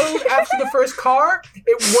explode after the first car,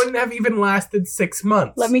 it wouldn't have even lasted 6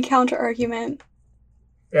 months. Let me counter argument.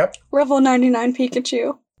 Yep. Level 99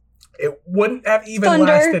 Pikachu. It wouldn't have even Thunder.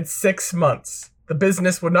 lasted 6 months. The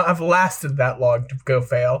business would not have lasted that long to go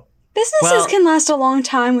fail. Businesses can last a long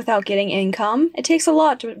time without getting income. It takes a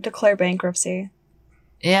lot to declare bankruptcy.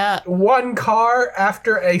 Yeah. One car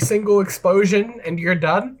after a single explosion and you're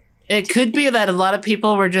done? It could be that a lot of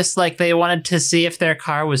people were just they wanted to see if their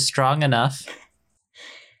car was strong enough.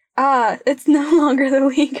 It's no longer the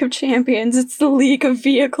League of Champions, it's the League of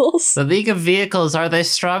Vehicles. The League of Vehicles, are they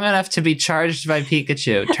strong enough to be charged by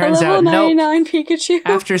Pikachu? Turns Level out, 99 nope. Pikachu.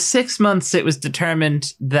 After 6 months, it was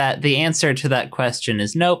determined that the answer to that question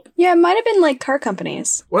is nope. Yeah, it might have been car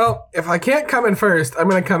companies. Well, if I can't come in first, I'm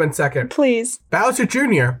going to come in second. Please. Bowser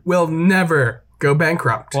Jr. will never go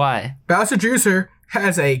bankrupt. Why? Bowser Jr.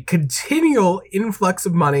 has a continual influx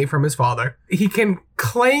of money from his father. He can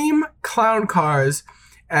claim clown cars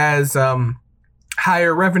as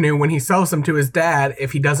higher revenue when he sells them to his dad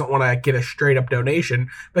if he doesn't want to get a straight up donation,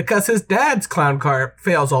 because his dad's clown car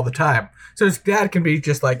fails all the time. So his dad can be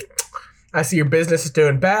just like, I see your business is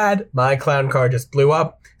doing bad, my clown car just blew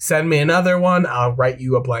up, send me another one, I'll write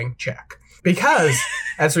you a blank check. Because,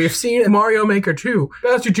 as we've seen in Mario Maker 2,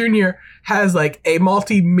 Bowser Jr. has a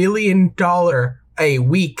multi-million-dollar a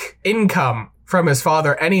week income from his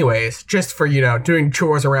father anyways, just for, doing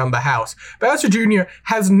chores around the house. Bowser Jr.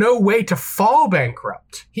 has no way to fall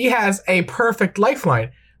bankrupt. He has a perfect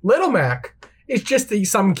lifeline. Little Mac is just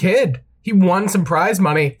some kid. He won some prize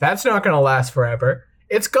money. That's not going to last forever.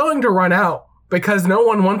 It's going to run out because no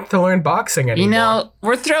one wants to learn boxing anymore.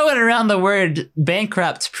 We're throwing around the word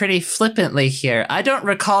bankrupt pretty flippantly here. I don't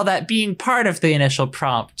recall that being part of the initial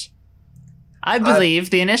prompt. I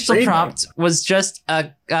believe the initial prompt was just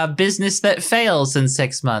a business that fails in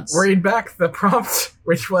 6 months. Read back the prompt,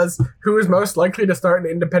 which was, who is most likely to start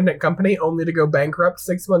an independent company only to go bankrupt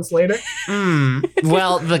 6 months later?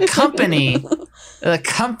 Well, the company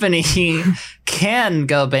can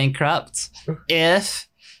go bankrupt if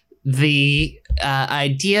the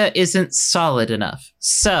idea isn't solid enough.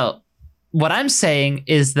 So what I'm saying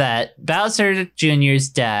is that Bowser Jr.'s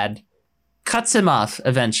dad cuts him off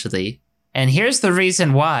eventually. And here's the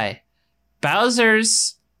reason why.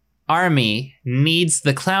 Bowser's army needs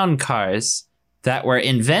the clown cars that were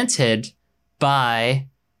invented by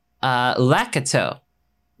Lakitu.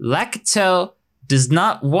 Lakitu does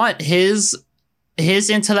not want his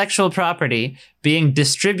intellectual property being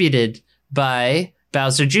distributed by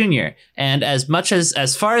Bowser Jr. And as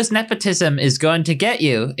far as nepotism is going to get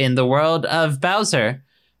you in the world of Bowser,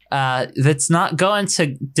 that's not going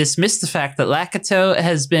to dismiss the fact that Lakitu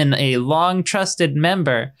has been a long trusted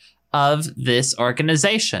member of this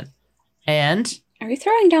organization. And are you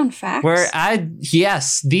throwing down facts?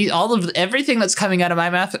 Everything that's coming out of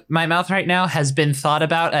my mouth right now has been thought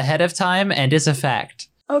about ahead of time and is a fact.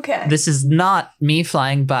 Okay. This is not me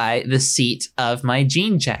flying by the seat of my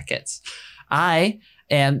jean jacket. I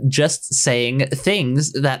am just saying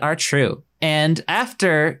things that are true. And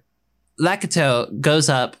after Lakitu goes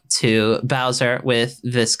up to Bowser with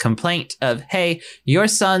this complaint of, hey, your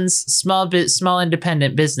son's small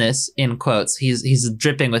independent business, in quotes. He's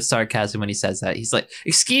dripping with sarcasm when he says that. He's like,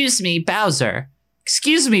 excuse me, Bowser,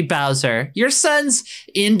 your son's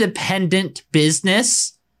independent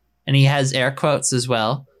business. And he has air quotes as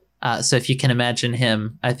well. So if you can imagine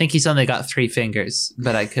him, I think he's only got 3 fingers,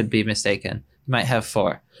 but I could be mistaken. He might have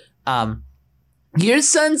 4. Your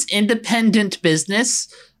son's independent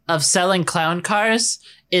business of selling clown cars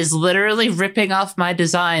is literally ripping off my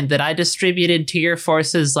design that I distributed to your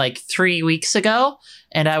forces like 3 weeks ago,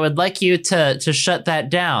 and I would like you to shut that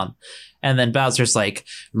down. And then Bowser's like,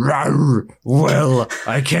 Rowr, well,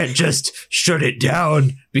 I can't just shut it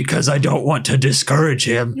down because I don't want to discourage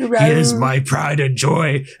him. Rowr. He is my pride and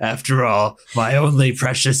joy, after all, my only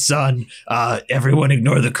precious son. Everyone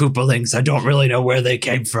ignore the Koopalings. I don't really know where they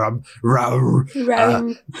came from. Rowr.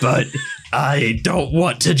 But I don't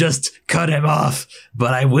want to just cut him off,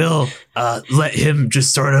 but I will let him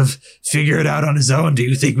just sort of figure it out on his own. Do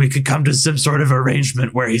you think we could come to some sort of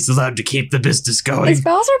arrangement where he's allowed to keep the business going? Is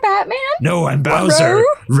Bowser Batman? No, I'm Bowser.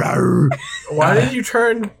 Rowr. Why did you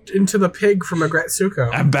turn into the pig from Agretsuko?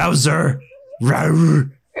 I'm Bowser.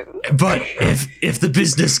 Rowr. But if the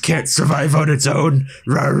business can't survive on its own,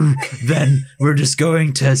 rowr, then we're just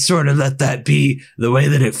going to sort of let that be the way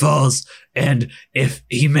that it falls. And if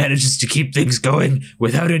he manages to keep things going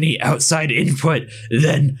without any outside input,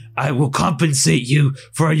 then I will compensate you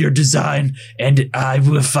for your design, and I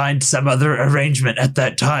will find some other arrangement at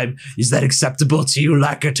that time. Is that acceptable to you,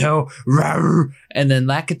 Lakitu? Rowr. And then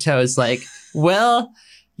Lakitu is like, well,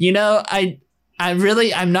 you know,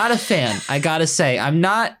 I'm not a fan. I gotta say, I'm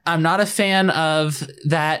not a fan of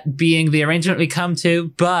that being the arrangement we come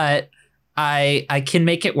to, but I can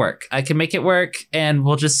make it work. I can make it work, and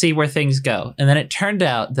we'll just see where things go. And then it turned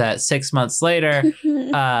out that 6 months later,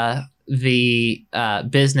 the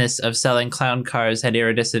business of selling clown cars had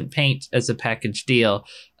iridescent paint as a package deal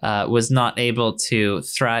was not able to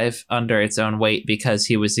thrive under its own weight because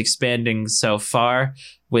he was expanding so far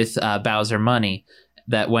with Bowser money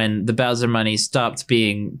that when the Bowser money stopped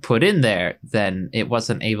being put in there, then it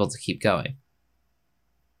wasn't able to keep going.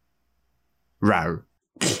 Rowr.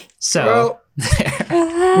 So,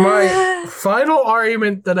 my final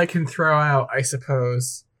argument that I can throw out, I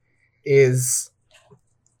suppose, is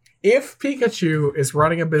if Pikachu is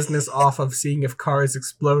running a business off of seeing if cars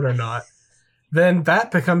explode or not, then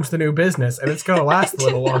that becomes the new business, and it's going to last a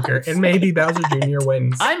little longer, and maybe Bowser Jr.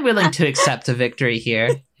 wins. I'm willing to accept a victory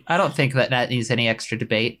here. I don't think that needs any extra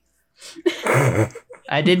debate.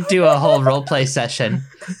 I did do a whole roleplay session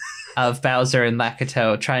of Bowser and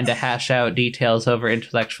Lakitu trying to hash out details over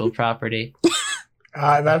intellectual property.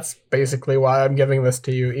 That's basically why I'm giving this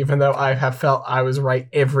to you, even though I have felt I was right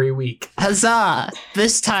every week. Huzzah!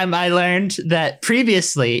 This time I learned that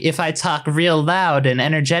previously, if I talk real loud and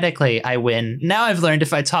energetically, I win. Now I've learned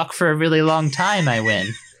if I talk for a really long time, I win.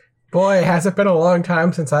 Boy, has it been a long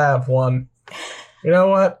time since I have won. You know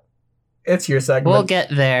what? It's your segment. We'll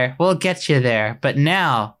get there. We'll get you there. But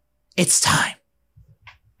now, it's time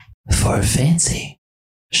for fancy,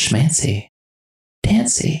 schmancy,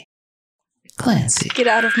 dancy, Clancy. Get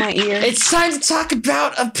out of my ear. It's time to talk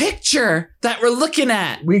about a picture that we're looking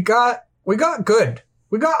at. We got good.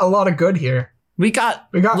 We got a lot of good here. We got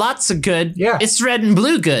lots of good. Yeah. It's red and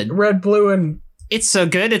blue good. Red, blue, and... It's so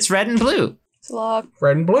good, it's red and blue. It's a lot.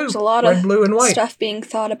 Red and blue. There's a lot red, of blue, and white. Stuff being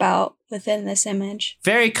thought about within this image.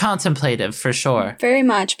 Very contemplative, for sure. Very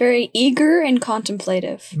much. Very eager and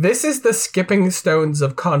contemplative. This is the skipping stones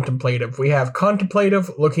of contemplative. We have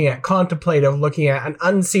contemplative, looking at an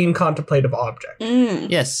unseen contemplative object.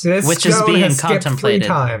 Yes, this which is stone being has skipped contemplated. 3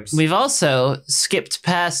 times. We've also skipped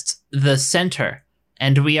past the center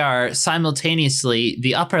and we are simultaneously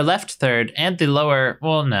the upper left third and the lower,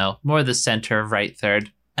 well, no, more the center right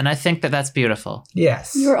third. And I think that that's beautiful.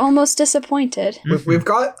 Yes. You were almost disappointed. We've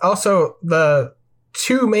got also the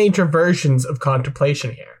two major versions of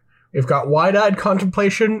contemplation here. We've got wide-eyed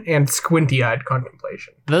contemplation and squinty-eyed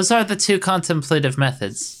contemplation. Those are the two contemplative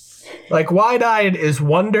methods. Like, wide-eyed is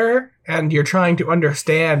wonder, and you're trying to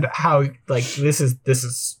understand how, like, this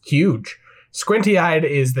is huge. Squinty-eyed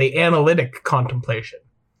is the analytic contemplation.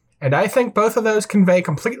 And I think both of those convey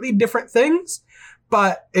completely different things,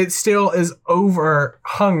 but it still is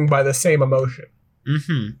overhung by the same emotion.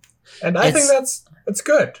 Mm-hmm. And I think that's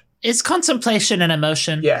good. Is contemplation an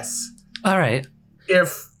emotion? Yes. All right.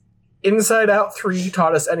 If Inside Out 3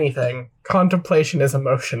 taught us anything, contemplation is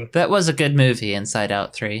emotion. That was a good movie, Inside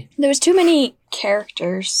Out 3. There was too many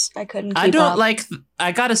characters. I couldn't keep up.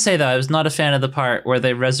 I gotta say, though, I was not a fan of the part where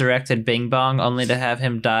they resurrected Bing Bong only to have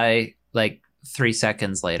him die, 3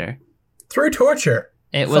 seconds later. Through torture.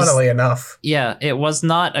 Funnily enough. Yeah, it was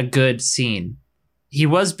not a good scene. He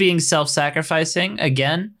was being self-sacrificing,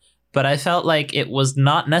 again, but I felt like it was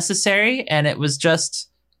not necessary, and it was just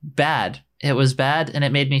bad. It was bad, and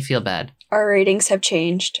it made me feel bad. Our ratings have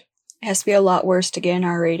changed. It has to be a lot worse to get an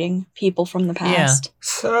R rating. People from the past. Yeah.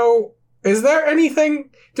 So, is there anything...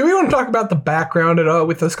 Do we want to talk about the background at all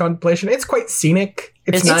with this contemplation? It's quite scenic.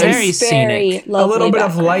 It's nice. Very scenic. A little bit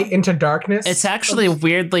of light into darkness. It's actually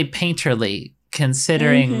weirdly painterly,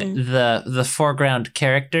 considering the foreground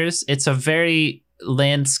characters. It's a very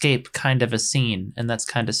landscape kind of a scene, and that's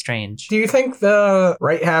kind of strange. Do you think the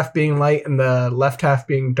right half being light and the left half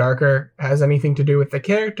being darker has anything to do with the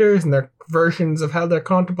characters and their versions of how they're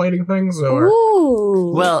contemplating things? Or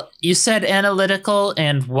Ooh. Well, you said analytical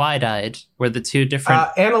and wide-eyed were the two different...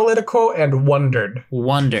 analytical and wondered.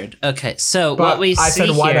 Wondered. Okay, so But what we see I said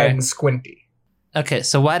wide-eyed and squinty. Okay,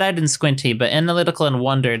 so wide-eyed and squinty, but analytical and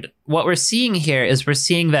wondered. What we're seeing here is we're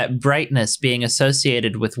seeing that brightness being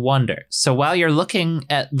associated with wonder. So while you're looking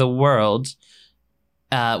at the world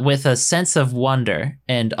with a sense of wonder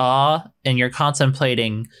and awe, and you're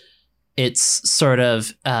contemplating its sort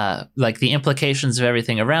of the implications of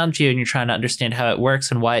everything around you, and you're trying to understand how it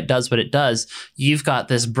works and why it does what it does, you've got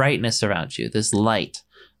this brightness around you, this light.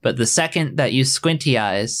 But the second that you squinty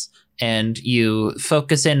eyes and you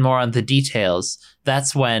focus in more on the details,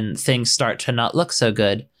 that's when things start to not look so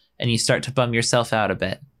good, and you start to bum yourself out a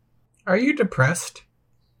bit. Are you depressed?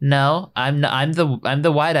 No, I'm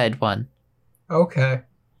the wide-eyed one. Okay.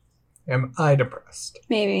 Am I depressed?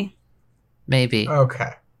 Maybe.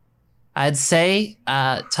 Okay. I'd say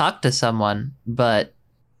talk to someone, but...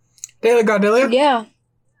 Daily Godylia? Yeah.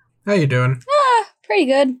 How you doing? Pretty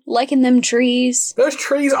good. Liking them trees. Those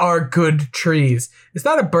trees are good trees. Is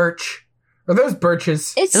that a birch? Are those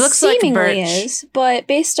birches? It looks seemingly like birch. is, but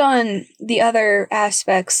based on the other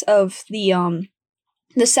aspects of the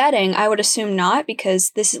setting, I would assume not,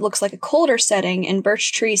 because this looks like a colder setting, and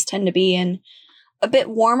birch trees tend to be in a bit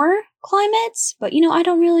warmer climates. But I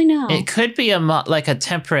don't really know. it could be a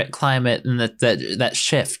temperate climate and that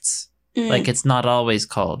shifts. Like it's not always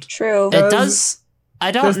cold. True. It does. I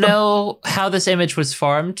don't know how this image was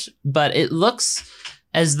formed, but it looks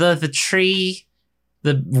as though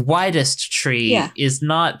the widest tree, is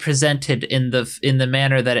not presented in the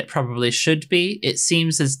manner that it probably should be. It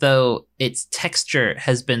seems as though its texture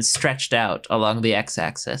has been stretched out along the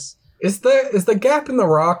x-axis. Is the gap in the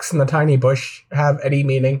rocks and the tiny bush have any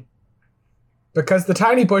meaning? Because the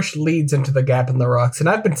tiny bush leads into the gap in the rocks, and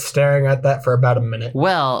I've been staring at that for about a minute.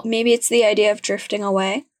 Well, maybe it's the idea of drifting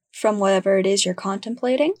away from whatever it is you're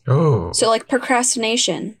contemplating. Oh. So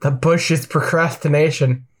procrastination. The bush is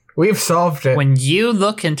procrastination. We've solved it. When you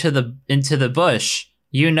look into the bush,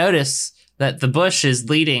 you notice that the bush is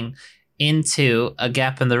leading into a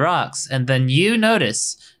gap in the rocks, and then you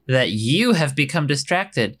notice that you have become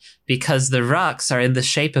distracted because the rocks are in the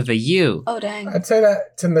shape of a U. Oh, dang. I'd say that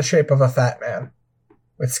it's in the shape of a fat man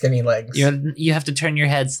with skinny legs. You have to turn your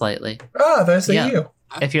head slightly. Oh, there's a U.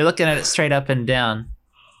 If you're looking at it straight up and down,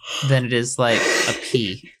 then it is like a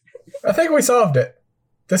P. I think we solved it.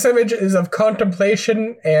 This image is of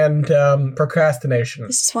contemplation and procrastination.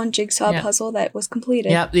 This is one jigsaw puzzle that was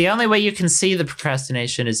completed. Yeah, the only way you can see the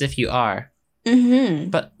procrastination is if you are. Mm-hmm.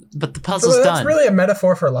 But the puzzle's that's done. That's really a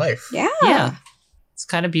metaphor for life. Yeah. Yeah. It's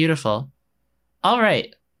kind of beautiful. All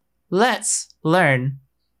right. Let's learn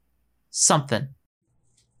something.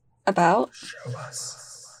 About? Show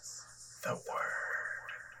us the word.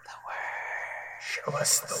 Show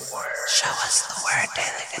us the word. Show us the word,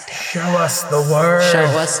 Daily Godylia. Show us the word. Show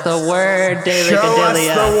us the word, Daily Godylia. Show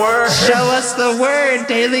us the word. Show us the word,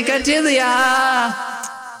 Daily Godylia.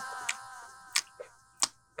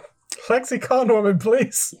 Lexicon woman,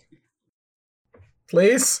 please.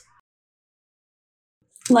 Please?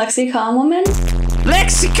 Lexicon woman?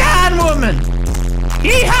 Lexicon woman!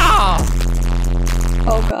 Yeehaw!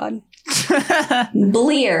 Oh god.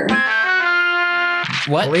 Blear.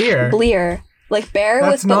 What? Clear. Blear. Like bear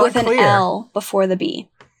That's but not with an clear. L before the B.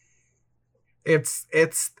 It's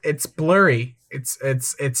blurry.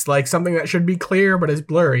 It's like something that should be clear, but is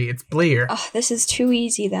blurry. It's blear. Oh, this is too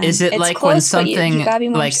easy then. Is it It's like close, when but something you gotta be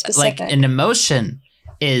more like specific. an emotion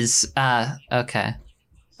is okay.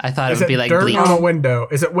 I thought Is it would it be like dirt bleach. on a window?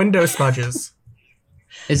 Is it window smudges?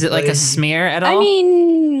 Is it like a smear at all? I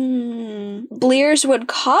mean, blears would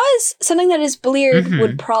cause something that is bleared Mhm.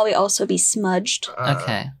 would probably also be smudged,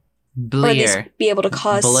 Okay. or at least Blear. be able to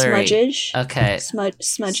cause Blurry. smudgage. Okay.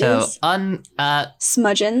 Smudges. So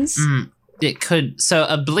Smudgeons. it could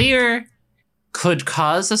a blear could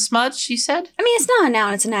cause a smudge, you said? I mean, it's not a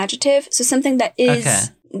noun; it's an adjective. So something that is Okay.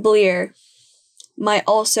 blear might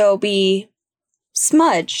also be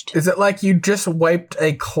smudged. Is it like you just wiped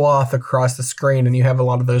a cloth across the screen and you have a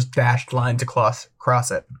lot of those dashed lines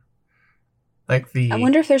across it? Like the... I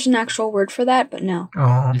wonder if there's an actual word for that, but no.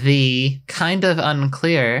 Oh. The kind of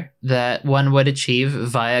unclear that one would achieve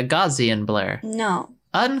via Gaussian blur. No.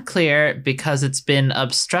 Unclear because it's been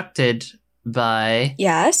obstructed by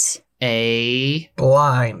Yes. a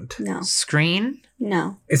Blind. No. screen.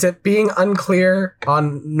 No. Is it being unclear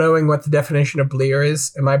on knowing what the definition of blear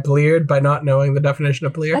is? Am I bleared by not knowing the definition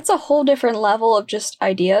of blear? That's a whole different level of just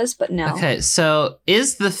ideas, but no. Okay, so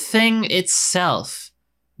is the thing itself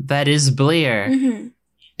that is blear, Mm-hmm.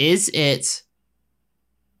 is it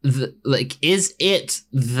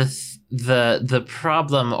the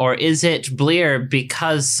problem, or is it blear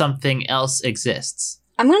because something else exists?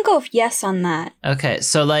 I'm gonna go with yes on that. Okay,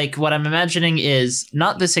 so like what I'm imagining is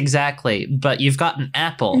not this exactly, but you've got an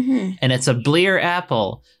apple, Mhm. and it's a blear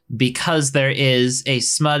apple because there is a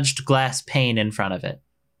smudged glass pane in front of it.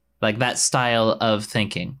 Like that style of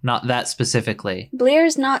thinking, not that specifically. Blear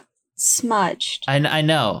is not smudged, I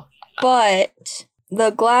know. but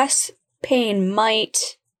the glass pane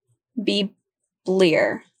might be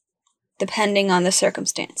blear, depending on the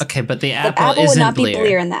circumstance. Okay, but the The apple, apple isn't would not blear. be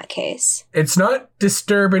blear in that case. It's not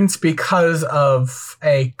disturbance because of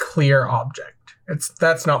a clear object.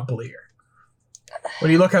 That's not blear.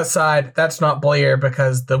 When you look outside, that's not blear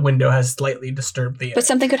because the window has slightly disturbed the image. But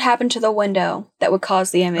something could happen to the window that would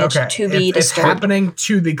cause the image to be It's disturbed. happening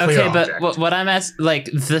to the clear Okay, object. but what I'm asking, like,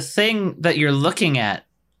 the thing that you're looking at,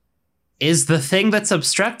 is the thing that's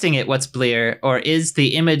obstructing it what's blear, or is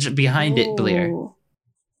the image behind it blear?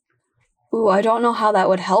 Ooh, I don't know how that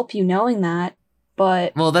would help you knowing that,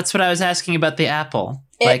 but Well, that's what I was asking about the apple.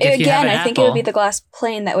 Like, if you again, have an I think it would apple- be the glass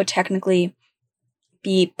plane that would technically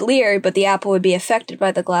be blear, but the apple would be affected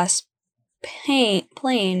by the glass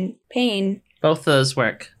pane. Both those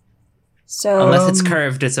work. So Unless it's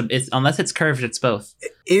curved, unless it's curved, it's both.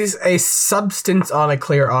 Is a substance on a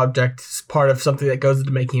clear object part of something that goes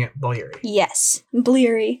into making it bleary? yes,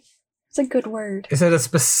 bleary. It's a good word. Is it a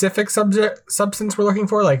specific substance we're looking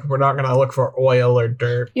for? Like, we're not going to look for oil or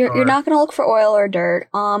dirt? You're not going to look for oil or dirt.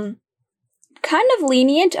 Kind of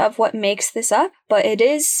lenient of what makes this up, but it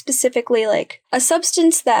is specifically like a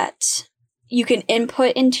substance that you can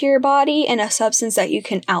input into your body and a substance that you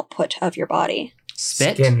can output of your body.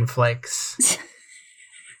 Spit? Skin flakes.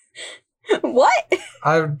 What?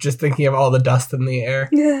 I'm just thinking of all the dust in the air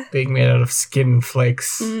being made out of skin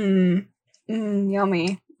flakes.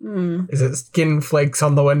 Yummy. Is it skin flakes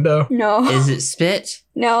on the window? No. Is it spit?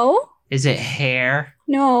 No. Is it hair?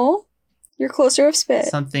 No. You're closer of spit.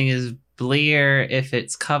 Something is blear if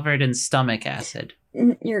it's covered in stomach acid.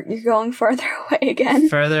 You're going farther away again.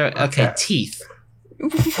 Further, okay, Okay. teeth.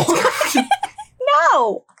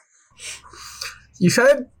 No. You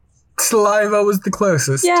said saliva was the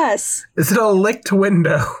closest. Yes. Is it a licked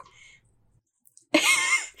window?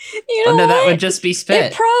 You know Oh no, that what? would just be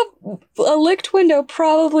spit. A licked window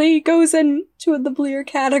probably goes into the blear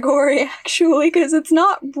category actually, because it's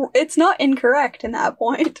not incorrect in that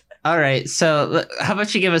point. All right, so how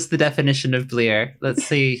about you give us the definition of blear? Let's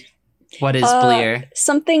see what is blear.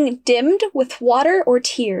 Something dimmed with water or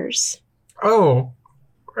tears. Oh.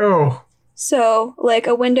 So, like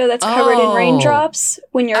a window that's covered in Oh. raindrops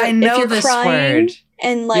when I if know you're this crying word.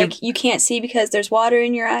 and you can't see because there's water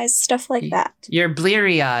in your eyes, stuff like that. You're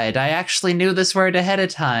bleary-eyed. I actually knew this word ahead of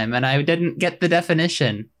time, and I didn't get the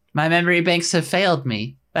definition. My memory banks have failed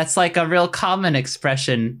me. That's like a real common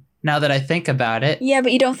expression now that I think about it. Yeah,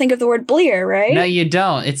 but you don't think of the word blear, right? No, you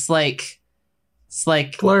don't. It's like,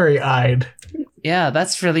 Blurry-eyed. yeah,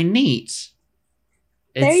 that's really neat.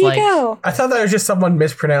 It's there you like, go. I thought that was just someone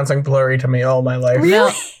mispronouncing blurry to me all my life.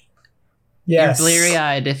 Really? Yes. You're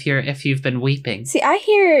bleary-eyed if you've been weeping. See, I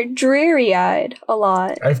hear dreary-eyed a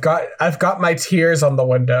lot. I've got my tears on the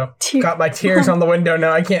window. Got my tears on the window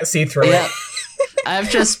now. I can't see through it. I've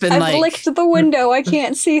just been I've licked the window. I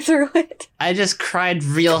can't see through it. I just cried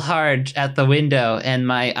real hard at the window, and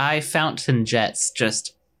my eye fountain jets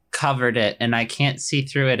just covered it, and I can't see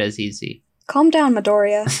through it as easy. Calm down,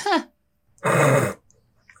 Midoriya.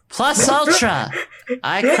 Plus ultra.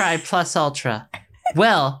 I cry plus ultra.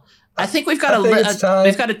 Well, I think we've got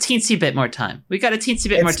we've got a teensy bit more time. We've got a teensy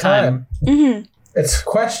bit more time. Mm-hmm. It's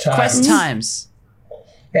quest time. Quest times.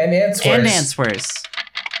 And answers. And answers.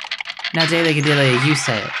 Now, Daily Godylia, you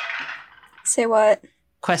say it. Say what?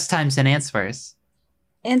 Quest times and answers.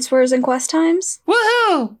 Answers and quest times?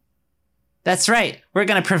 Woohoo! That's right. We're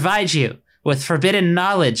going to provide you with forbidden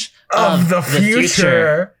knowledge of the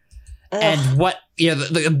future. And what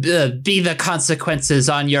be the consequences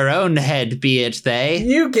on your own head, be it they.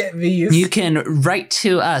 You get these. You can write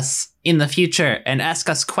to us in the future and ask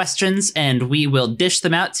us questions, and we will dish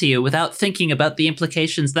them out to you without thinking about the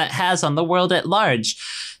implications that has on the world at large.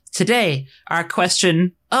 Today, our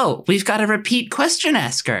question, we've got a repeat question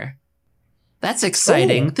asker. That's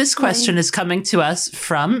exciting. Ooh. This question is coming to us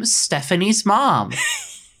from Stephanie's mom.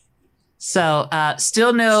 So,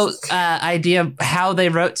 still no idea how they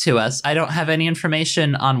wrote to us. I don't have any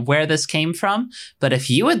information on where this came from, but if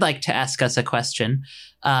you would like to ask us a question,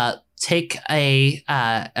 take a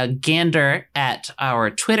gander at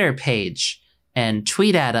our Twitter page and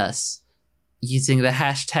tweet at us using the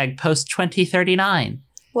hashtag post2039.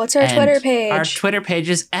 What's our Twitter page? Our Twitter page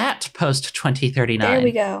is at post2039. There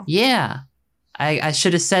we go. Yeah. I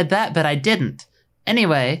should have said that, but I didn't.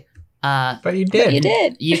 Anyway, but you did. But you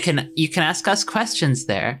did. You can ask us questions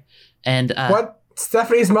there. And what?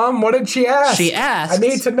 Stephanie's mom, what did she ask? She asked. I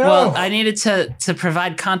need to know. Well, I needed to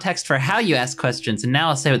provide context for how you ask questions, and now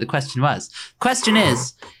I'll say what the question was. Question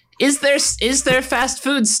is there fast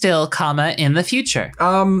food still, in the future?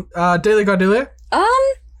 Daily Godylia?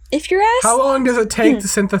 If you're asked... How long does it take to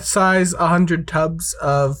synthesize 100 tubs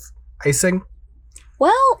of icing?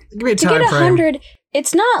 Well, give me a to time get 100, frame.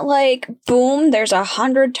 It's not like, boom, there's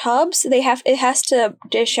 100 tubs. It has to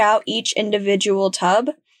dish out each individual tub.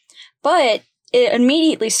 But it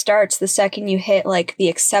immediately starts the second you hit, like, the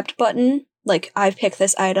accept button. Like, I've picked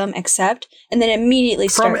this item, accept. And then it immediately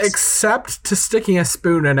starts. From accept to sticking a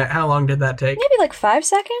spoon in it, how long did that take? Maybe like 5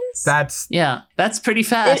 seconds? That's pretty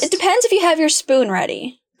fast. It depends if you have your spoon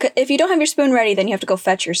ready. If you don't have your spoon ready, then you have to go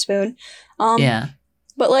fetch your spoon.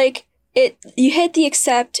 But, like... You hit the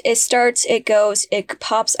accept, it starts, it goes, it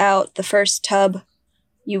pops out the first tub.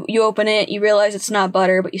 You open it, you realize it's not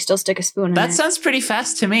butter, but you still stick a spoon in it. That sounds pretty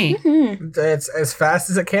fast to me. Mm-hmm. It's as fast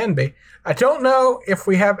as it can be. I don't know if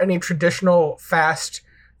we have any traditional fast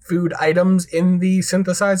food items in the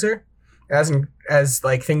synthesizer, as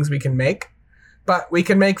like things we can make. But we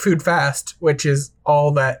can make food fast, which is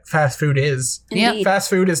all that fast food is. Indeed. Fast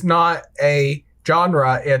food is not a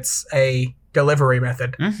genre, it's a delivery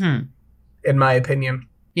method. Mm-hmm. In my opinion.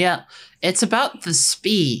 Yeah, it's about the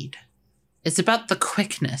speed. It's about the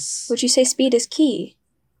quickness. Would you say speed is key?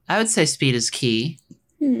 I would say speed is key.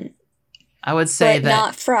 I would say but that...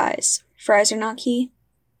 not fries. Fries are not key?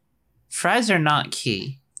 Fries are not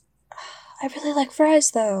key. I really like fries,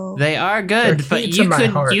 though. They are good, but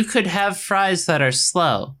you could have fries that are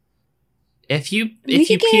slow. If you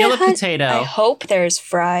peel a potato... I hope there's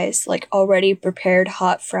fries, like already prepared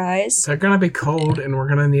hot fries. They're gonna be cold and we're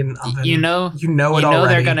gonna need an oven. You know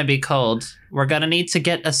already. They're gonna be cold. We're gonna need to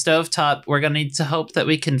get a stovetop. We're gonna need to hope that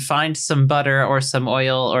we can find some butter or some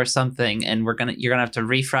oil or something, and you're gonna have to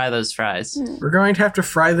refry those fries. We're going to have to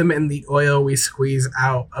fry them in the oil we squeeze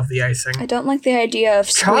out of the icing. I don't like the idea of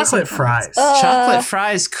chocolate fries. Chocolate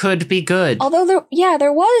fries could be good. Although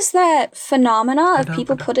there was that phenomena of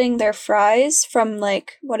people putting their fries from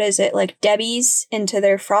like Debbie's into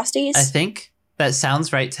their Frosties. I think that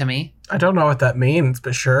sounds right to me. I don't know what that means,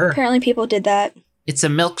 but sure. Apparently people did that. It's a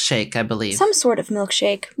milkshake, I believe. Some sort of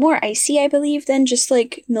milkshake. More icy, I believe, than just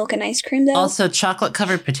like milk and ice cream, though. Also,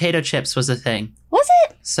 chocolate-covered potato chips was a thing. Was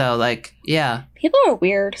it? So, like, yeah. People are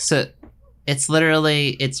weird. So, it's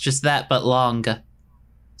just that, but long.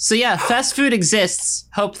 So, yeah, fast food exists.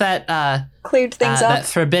 Hope that... cleared things up. That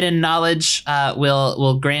forbidden knowledge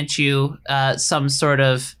will grant you some sort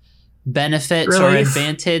of benefit or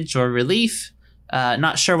advantage or relief.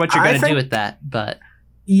 Not sure what you're going to do with that, but...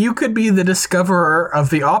 You could be the discoverer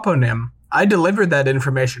of the oponym I delivered that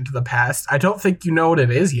information to the past. I don't think you know what it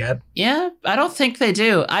is yet. Yeah, I don't think they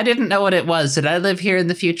do. I didn't know what it was, and I live here in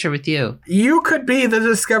the future with you. You could be the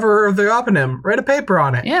discoverer of the oponym. Write a paper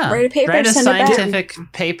on it. Yeah. Write a paper, Write a send it back. scientific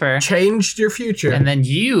paper. Changed your future. And then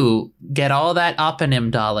you get all that oponym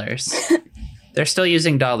dollars. They're still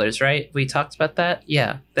using dollars, right? We talked about that?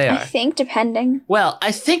 Yeah, they I are. think, depending. Well,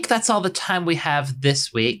 I think that's all the time we have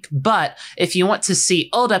this week. But if you want to see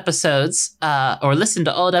old episodes or listen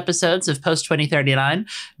to old episodes of Post 2039,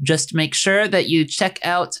 just make sure that you check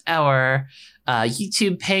out our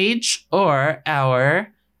YouTube page or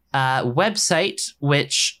our website,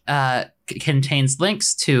 which contains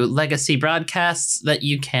links to legacy broadcasts that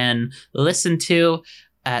you can listen to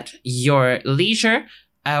at your leisure.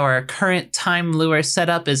 Our current Time Lure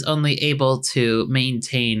setup is only able to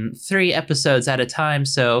maintain 3 episodes at a time.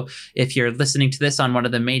 So if you're listening to this on one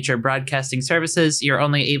of the major broadcasting services, you're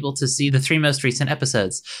only able to see the 3 most recent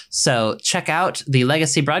episodes. So check out the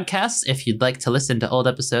legacy broadcasts if you'd like to listen to old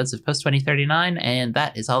episodes of Post 2039. And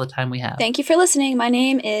that is all the time we have. Thank you for listening. My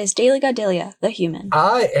name is Daily Godylia, the human.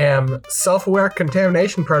 I am Self-Aware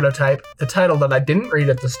Contamination Prototype, the title that I didn't read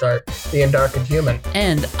at the start, the Undarkened Human.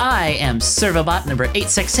 And I am Servobot number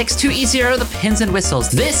 8662E0, the pins and whistles.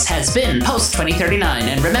 This has been Post 2039,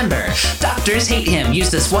 and remember, doctors hate him.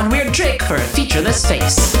 Use this one weird trick for a featureless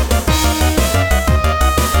face.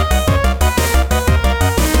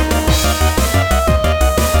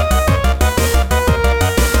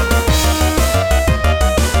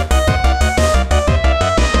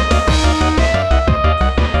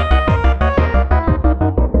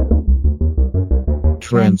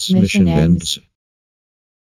 Transmission ends.